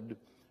Lord.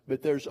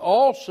 But there's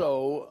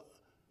also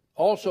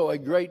a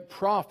great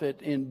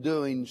profit in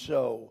doing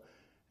so.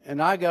 And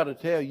I got to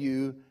tell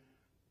you,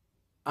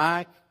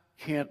 I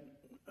can't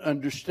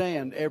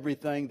understand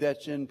everything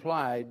that's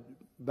implied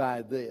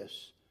by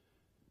this.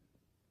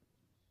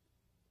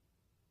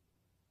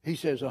 He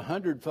says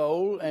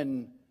 100-fold,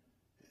 and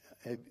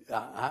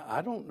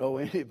I don't know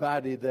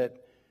anybody that,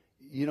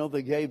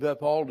 they gave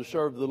up all to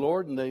serve the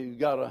Lord and they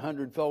got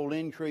 100-fold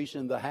increase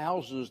in the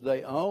houses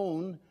they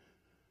own.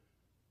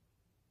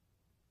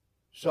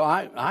 So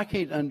I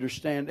can't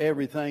understand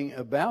everything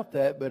about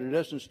that, but it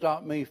doesn't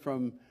stop me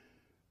from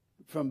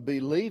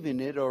believing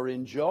it or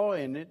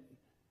enjoying it.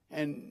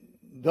 And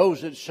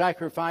those that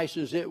sacrifice,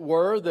 as it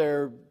were,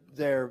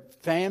 their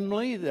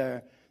family,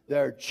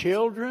 their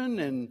children,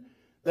 and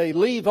they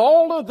leave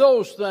all of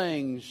those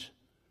things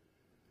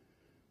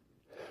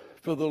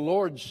for the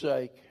Lord's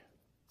sake.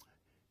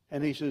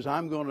 And He says,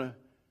 I'm going to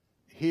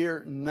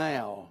hear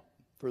now.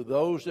 For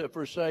those that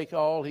forsake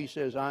all, He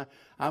says,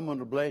 I'm going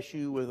to bless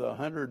you with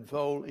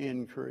 100-fold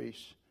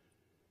increase.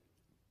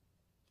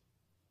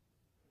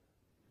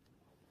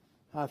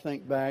 I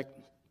think back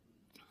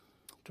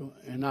to,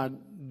 and I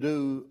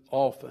do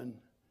often,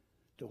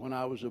 to when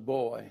I was a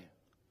boy.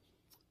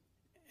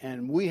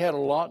 And we had a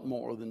lot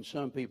more than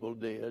some people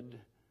did.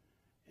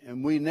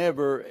 And we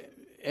never,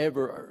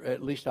 ever,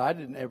 at least I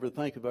didn't ever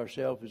think of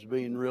ourselves as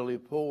being really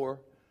poor.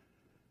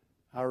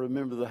 I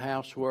remember the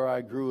house where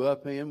I grew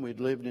up in. We'd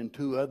lived in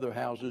 2 other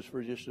houses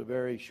for just a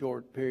very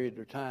short period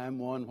of time.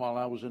 One while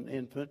I was an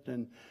infant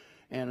and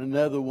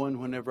another one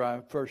whenever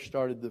I first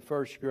started the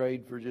first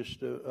grade for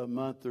just a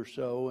month or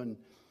so. And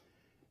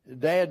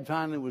Dad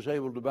finally was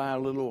able to buy a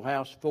little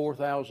house.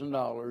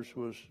 $4,000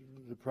 was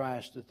the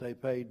price that they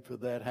paid for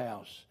that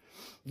house.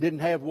 Didn't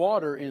have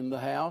water in the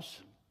house.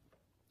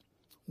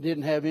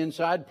 Didn't have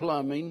inside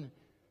plumbing.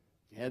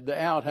 Had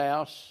the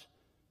outhouse.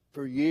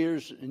 For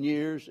years and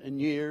years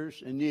and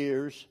years and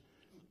years,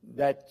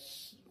 that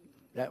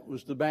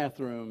was the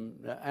bathroom,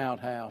 the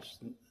outhouse.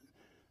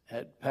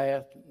 That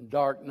path,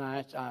 dark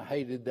nights, I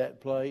hated that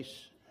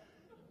place.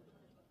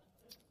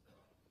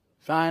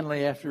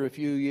 Finally, after a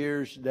few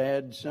years,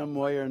 Dad, some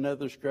way or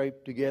another,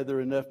 scraped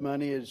together enough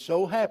money. It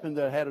so happened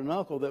that I had an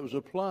uncle that was a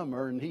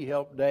plumber, and he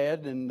helped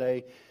Dad, and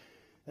they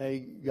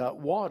got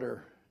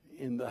water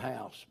in the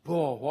house.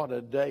 Boy, what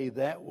a day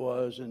that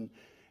was, and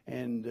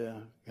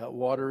got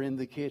water in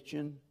the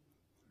kitchen.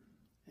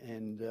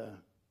 And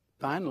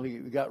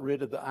finally we got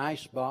rid of the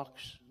ice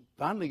box.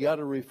 Finally got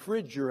a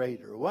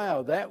refrigerator.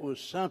 Wow, that was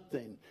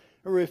something.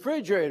 A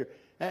refrigerator.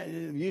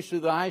 Used to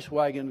the ice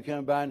wagon to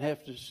come by and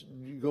have to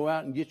go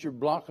out and get your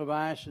block of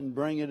ice and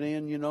bring it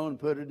in, and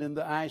put it in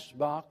the ice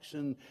box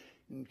and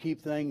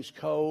keep things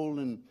cold.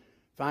 And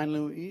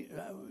finally,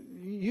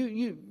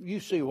 you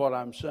see what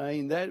I'm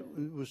saying. That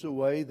was the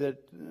way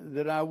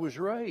that I was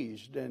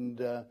raised.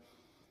 And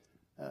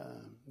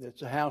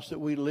that's a house that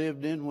we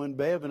lived in when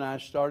Bev and I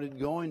started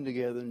going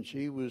together, and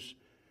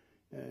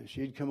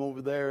she'd come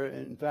over there,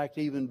 in fact,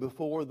 even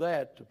before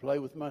that, to play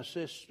with my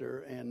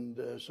sister,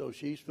 and so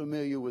she's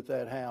familiar with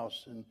that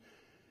house. And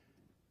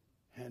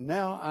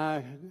now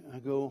I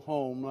go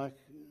home, like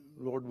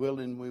Lord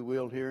willing we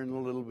will here in a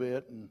little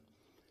bit, and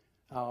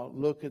I'll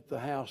look at the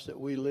house that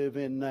we live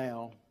in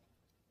now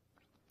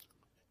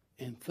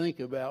and think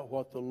about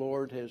what the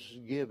Lord has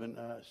given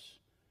us.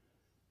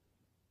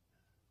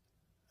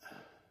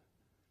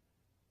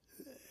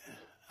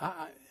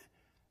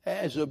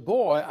 As a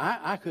boy,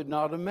 I could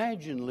not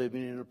imagine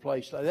living in a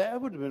place like that.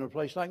 That would have been a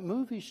place like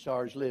movie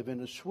stars live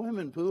in, a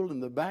swimming pool in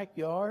the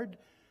backyard,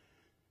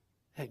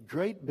 had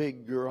great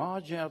big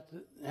garage out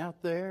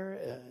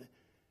there.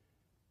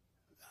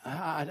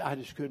 I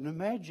just couldn't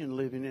imagine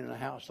living in a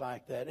house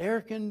like that. Air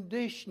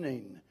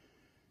conditioning,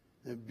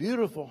 a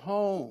beautiful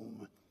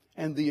home,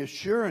 and the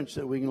assurance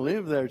that we can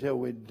live there till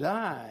we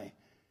die.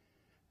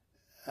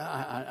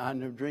 I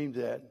never dreamed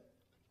that.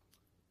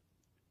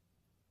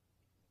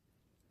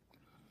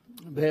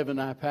 Bev and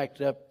I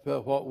packed up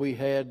what we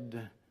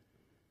had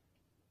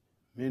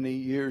many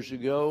years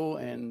ago,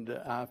 and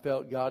I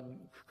felt God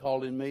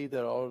calling me that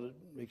I ought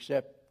to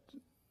accept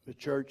the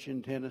church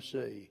in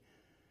Tennessee.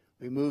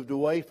 We moved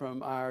away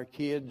from our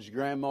kids'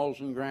 grandmas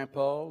and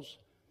grandpas.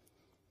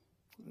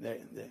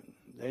 They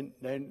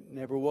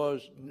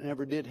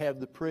never did have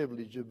the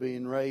privilege of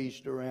being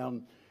raised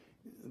around,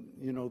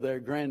 their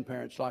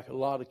grandparents like a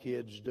lot of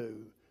kids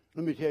do.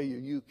 Let me tell you,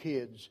 you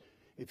kids,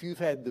 if you've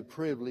had the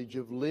privilege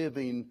of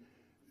living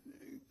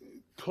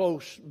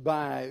close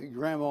by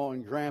Grandma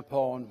and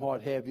Grandpa and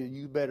what have you,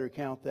 you better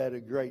count that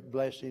a great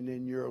blessing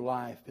in your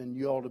life, and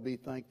you ought to be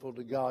thankful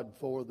to God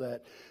for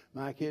that.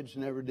 My kids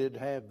never did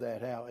have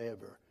that,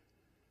 however.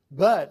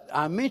 But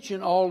I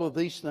mention all of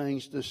these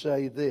things to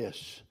say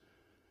this.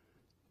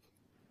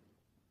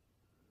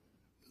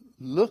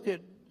 Look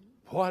at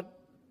what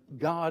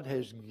God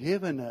has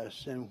given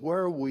us and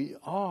where we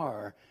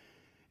are.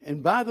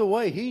 And by the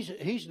way,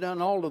 He's done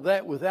all of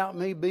that without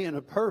me being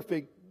a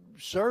perfect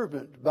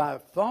servant by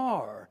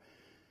far.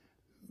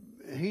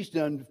 He's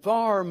done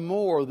far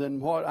more than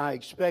what I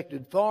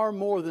expected, far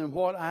more than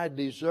what I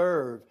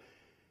deserve.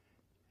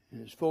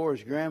 And as far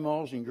as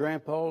grandmas and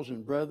grandpas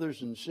and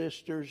brothers and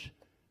sisters,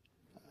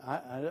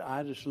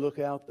 I just look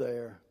out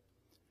there.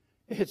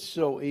 It's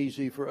so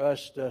easy for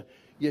us to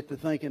get to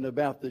thinking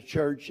about the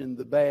church and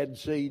the bad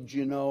seeds,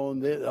 and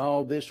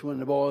all this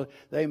one, boy,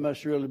 they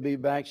must really be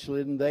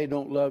backslidden. They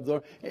don't love the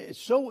Lord. It's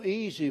so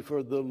easy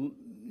for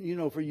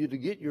for you to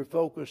get your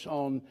focus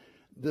on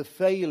the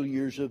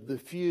failures of the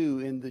few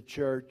in the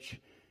church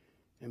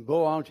And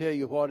boy, I'll tell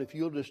you what, if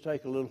you'll just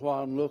take a little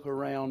while and look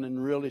around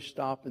and really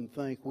stop and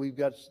think, we've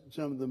got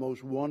some of the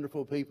most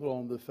wonderful people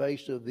on the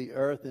face of the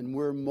earth, and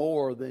we're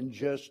more than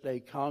just a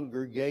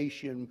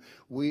congregation.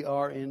 We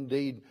are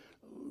indeed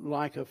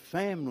like a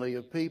family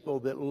of people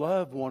that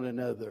love one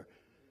another.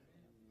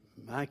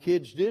 My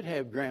kids did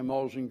have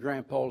grandmas and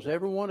grandpas.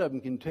 Every one of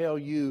them can tell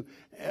you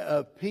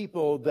of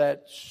people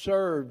that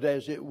served,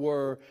 as it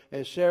were,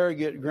 as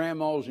surrogate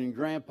grandmas and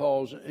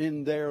grandpas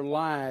in their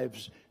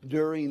lives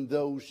during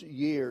those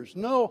years.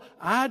 No,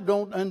 I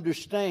don't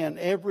understand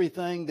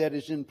everything that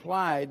is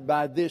implied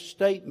by this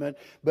statement,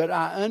 but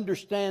I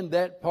understand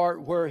that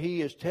part where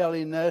he is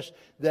telling us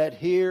that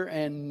here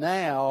and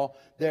now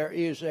there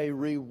is a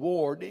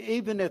reward.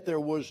 Even if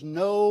there was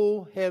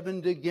no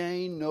heaven to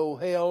gain, no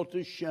hell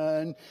to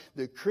shun,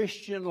 the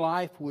Christian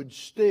life would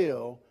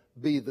still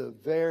be the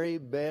very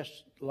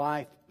best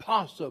life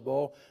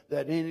possible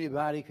that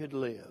anybody could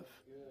live.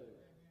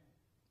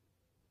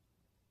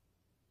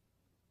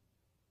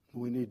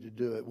 We need to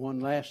do it.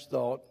 One last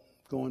thought,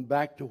 going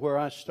back to where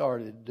I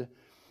started.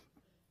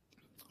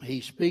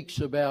 He speaks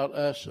about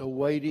us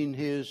awaiting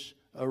His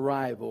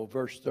arrival.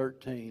 Verse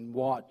 13,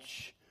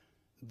 watch,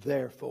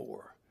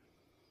 therefore.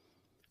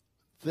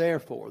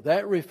 Therefore,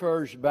 that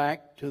refers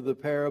back to the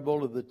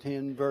parable of the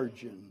 10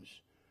 virgins.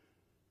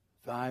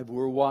 5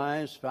 were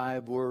wise,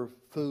 5 were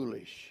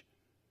foolish.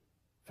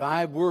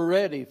 5 were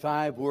ready,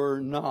 5 were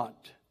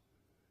not.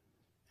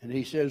 And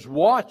he says,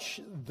 watch,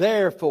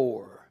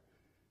 therefore.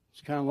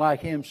 It's kind of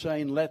like him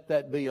saying, let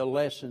that be a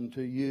lesson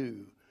to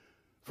you.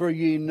 For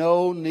ye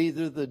know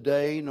neither the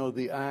day nor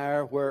the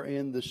hour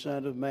wherein the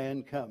Son of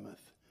Man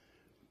cometh.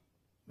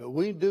 But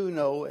we do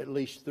know at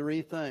least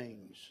 3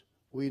 things.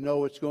 We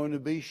know it's going to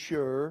be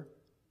sure.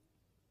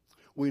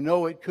 We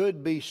know it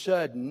could be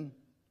sudden.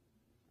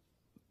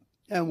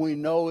 And we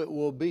know it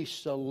will be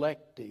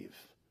selective.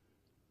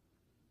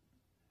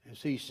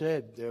 As he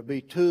said, there'll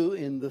be 2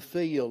 in the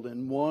field,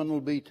 and 1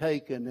 will be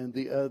taken and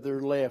the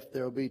other left.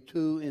 There'll be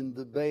 2 in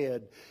the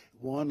bed.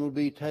 1 will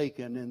be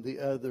taken and the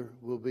other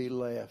will be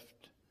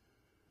left.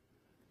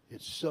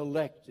 It's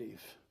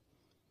selective.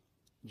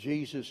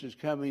 Jesus is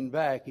coming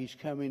back. He's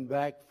coming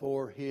back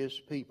for His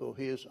people,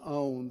 His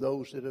own,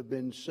 those that have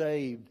been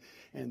saved.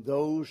 And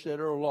those that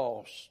are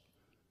lost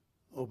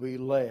will be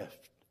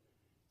left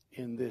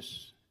in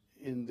this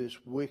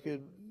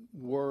wicked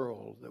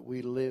world that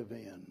we live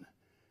in.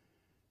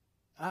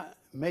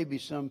 Maybe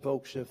some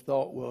folks have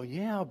thought, well,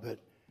 yeah, but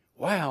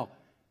wow,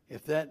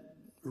 if that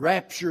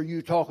rapture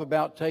you talk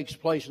about takes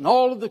place and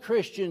all of the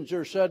Christians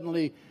are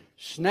suddenly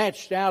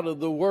snatched out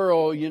of the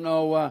world,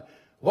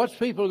 what's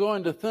people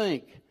going to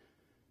think?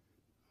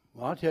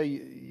 Well, I'll tell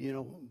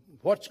you,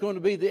 what's going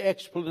to be the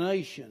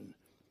explanation?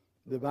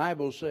 The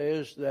Bible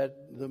says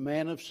that the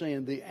man of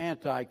sin, the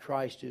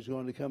Antichrist, is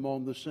going to come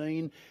on the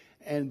scene,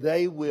 and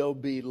they will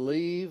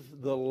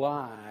believe the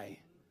lie.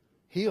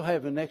 He'll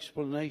have an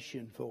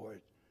explanation for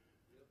it.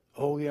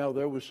 Oh, yeah,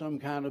 there was some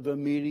kind of a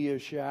meteor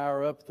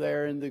shower up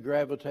there in the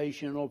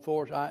gravitational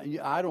force.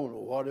 I don't know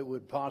what it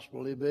would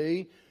possibly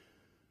be.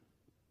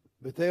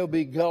 But they'll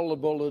be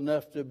gullible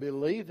enough to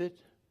believe it.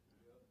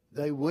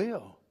 They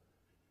will.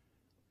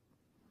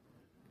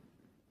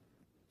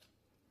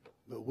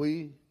 But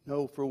we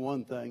know for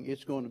one thing,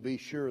 it's going to be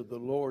sure the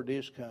Lord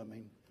is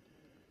coming.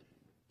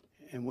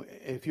 And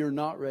if you're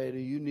not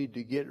ready, you need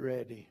to get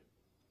ready.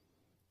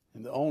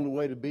 And the only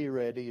way to be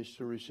ready is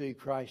to receive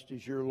Christ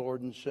as your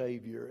Lord and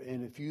Savior.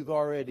 And if you've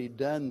already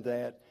done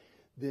that,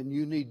 then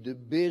you need to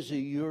busy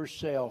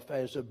yourself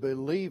as a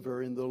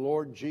believer in the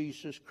Lord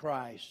Jesus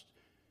Christ,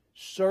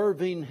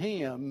 serving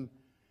Him.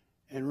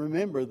 And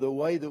remember, the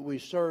way that we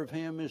serve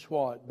Him is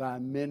what? By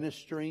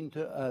ministering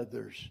to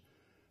others.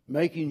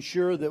 Making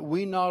sure that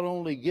we not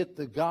only get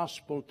the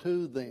gospel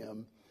to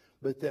them,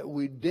 but that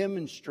we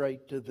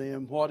demonstrate to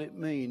them what it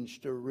means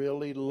to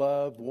really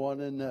love one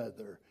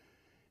another.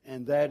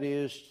 And that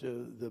is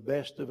to the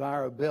best of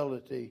our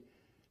ability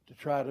to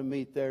try to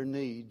meet their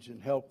needs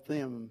and help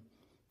them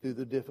through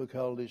the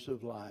difficulties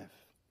of life.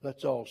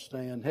 Let's all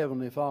stand.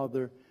 Heavenly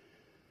Father,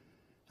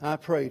 I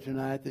pray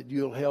tonight that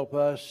you'll help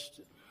us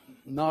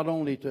not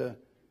only to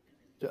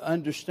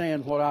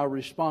understand what our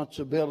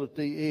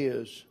responsibility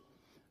is,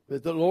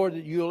 but the Lord,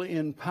 that you'll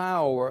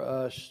empower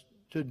us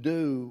to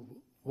do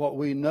what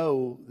we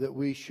know that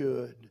we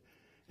should.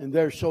 And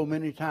there's so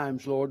many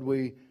times, Lord,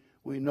 we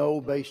know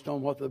based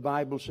on what the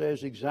Bible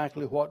says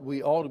exactly what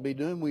we ought to be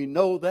doing. We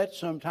know that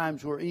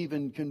sometimes we're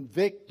even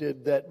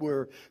convicted that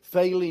we're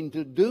failing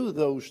to do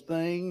those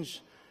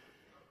things.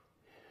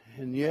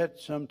 And yet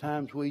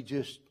sometimes we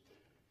just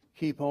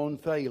keep on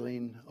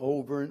failing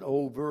over and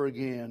over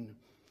again.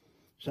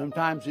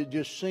 Sometimes it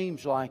just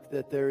seems like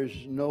that there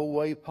is no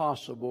way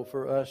possible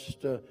for us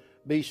to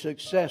be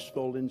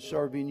successful in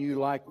serving you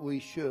like we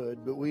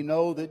should. But we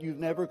know that you've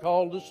never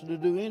called us to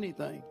do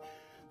anything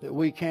that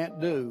we can't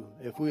do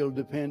if we'll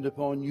depend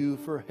upon you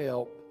for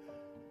help.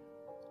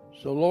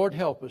 So Lord,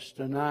 help us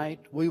tonight.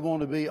 We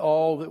want to be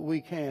all that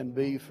we can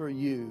be for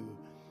you.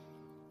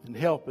 And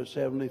help us,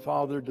 Heavenly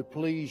Father, to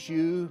please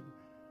you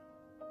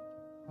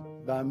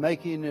by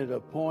making it a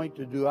point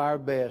to do our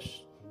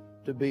best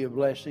to be a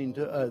blessing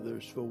to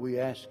others. For we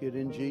ask it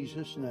in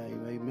Jesus'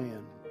 name.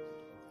 Amen.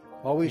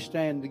 While we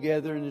stand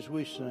together and as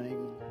we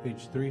sing.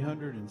 Page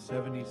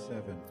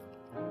 377.